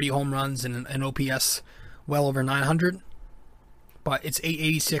had 30 home runs and an OPS well over 900. But it's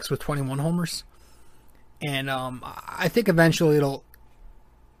 886 with 21 homers. And I think eventually he'll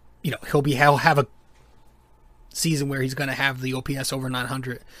have a season where he's going to have the OPS over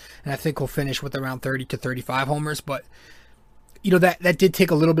 900. And I think he'll finish with around 30 to 35 homers. But, that did take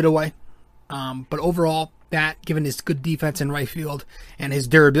a little bit away. But overall, given his good defense in right field and his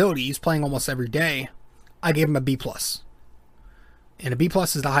durability, he's playing almost every day, I gave him a B+. And a B+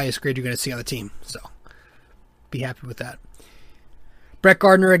 is the highest grade you're going to see on the team. So, be happy with that. Brett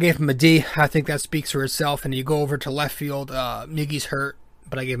Gardner, I gave him a D. I think that speaks for itself. And you go over to left field, Miggy's hurt,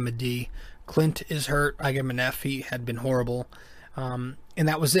 but I gave him a D. Clint is hurt. I gave him an F. He had been horrible. And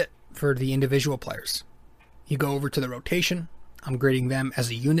that was it for the individual players. You go over to the rotation. I'm grading them as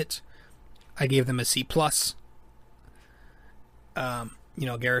a unit. I gave them a C+.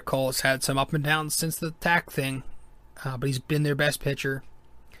 Garrett Cole has had some up and downs since the tack thing, but he's been their best pitcher.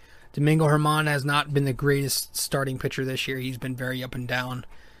 Domingo Germán has not been the greatest starting pitcher this year. He's been very up and down.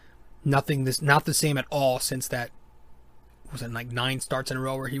 Not the same at all since that, was it like 9 starts in a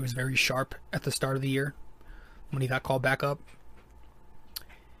row where he was very sharp at the start of the year when he got called back up.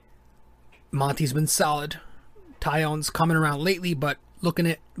 Monty's been solid. Tyone's coming around lately, but looking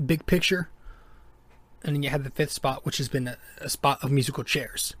at big picture. And then you have the 5th spot, which has been a spot of musical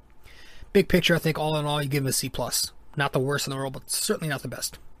chairs. Big picture, I think all in all, you give him a C+. Not the worst in the world, but certainly not the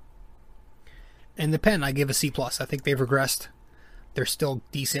best. And the Pen, I give a C+. I think they've regressed. They're still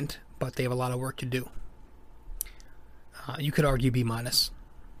decent, but they have a lot of work to do. You could argue B-. And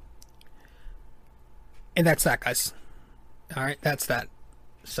that's that, guys. All right, that's that.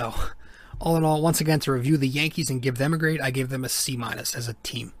 So, all in all, once again, to review the Yankees and give them a grade, I give them a C- as a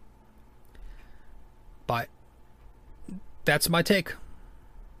team. But that's my take.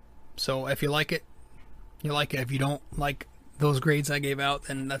 So if you like it, you like it. If you don't like those grades I gave out,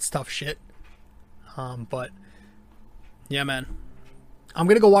 then that's tough shit. But yeah, man. I'm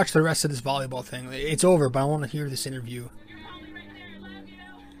going to go watch the rest of this volleyball thing. It's over, but I want to hear this interview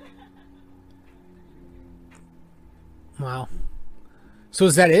Wow. So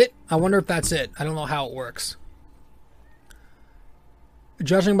is that it? I wonder if that's it. I don't know how it works.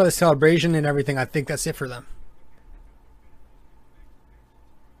 Judging by the celebration and everything, I think that's it for them.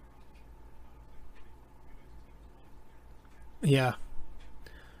 Yeah.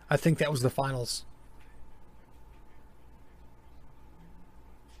 I think that was the finals.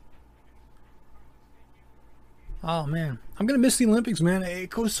 Oh, man. I'm going to miss the Olympics, man. It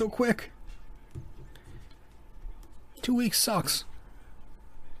goes so quick. 2 weeks sucks.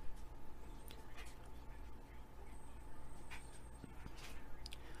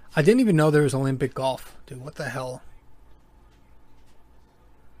 I didn't even know there was Olympic golf. Dude, what the hell?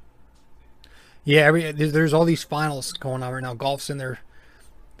 Yeah, there's all these finals going on right now. Golf's in there.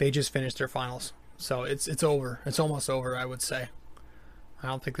 They just finished their finals. So it's over. It's almost over, I would say. I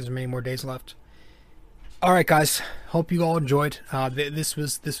don't think there's many more days left. All right, guys. Hope you all enjoyed. This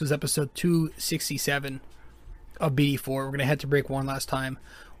was episode 267 of BD4. We're going to head to break one last time.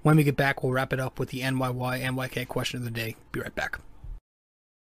 When we get back, we'll wrap it up with the NYY NYK question of the day. Be right back.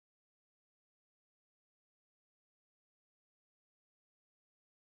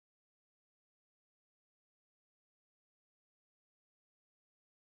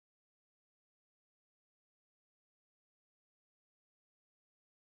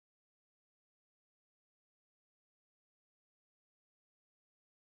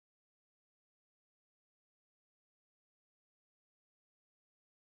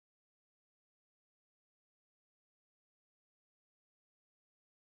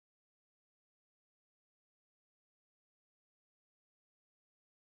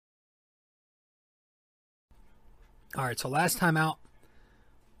 All right, so last time out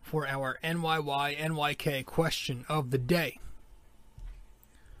for our NYY NYK question of the day.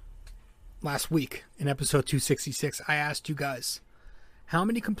 Last week in episode 266, I asked you guys, how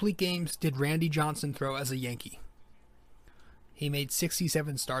many complete games did Randy Johnson throw as a Yankee? He made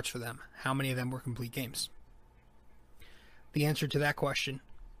 67 starts for them. How many of them were complete games? The answer to that question,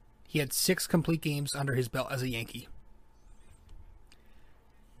 he had 6 complete games under his belt as a Yankee.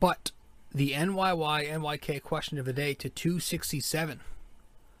 But the NYY NYK question of the day to 267.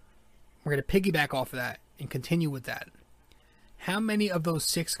 We're going to piggyback off of that and continue with that. How many of those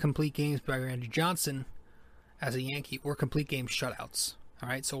 6 complete games by Randy Johnson as a Yankee were complete game shutouts? All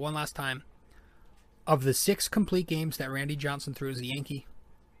right, so one last time. Of the 6 complete games that Randy Johnson threw as a Yankee,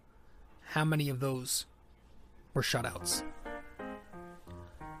 how many of those were shutouts?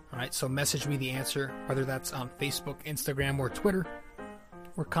 All right, so message me the answer, whether that's on Facebook, Instagram, or Twitter.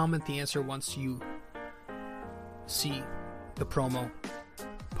 Or comment the answer once you see the promo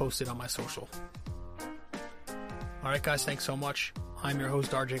posted on my social. Alright guys, thanks so much. I'm your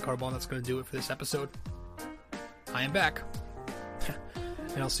host RJ Carbone. That's going to do it for this episode. I am back.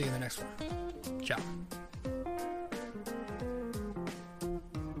 And I'll see you in the next one. Ciao.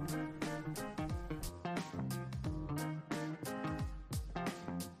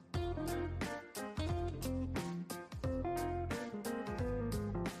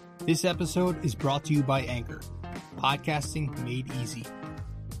 This episode is brought to you by Anchor. Podcasting made easy.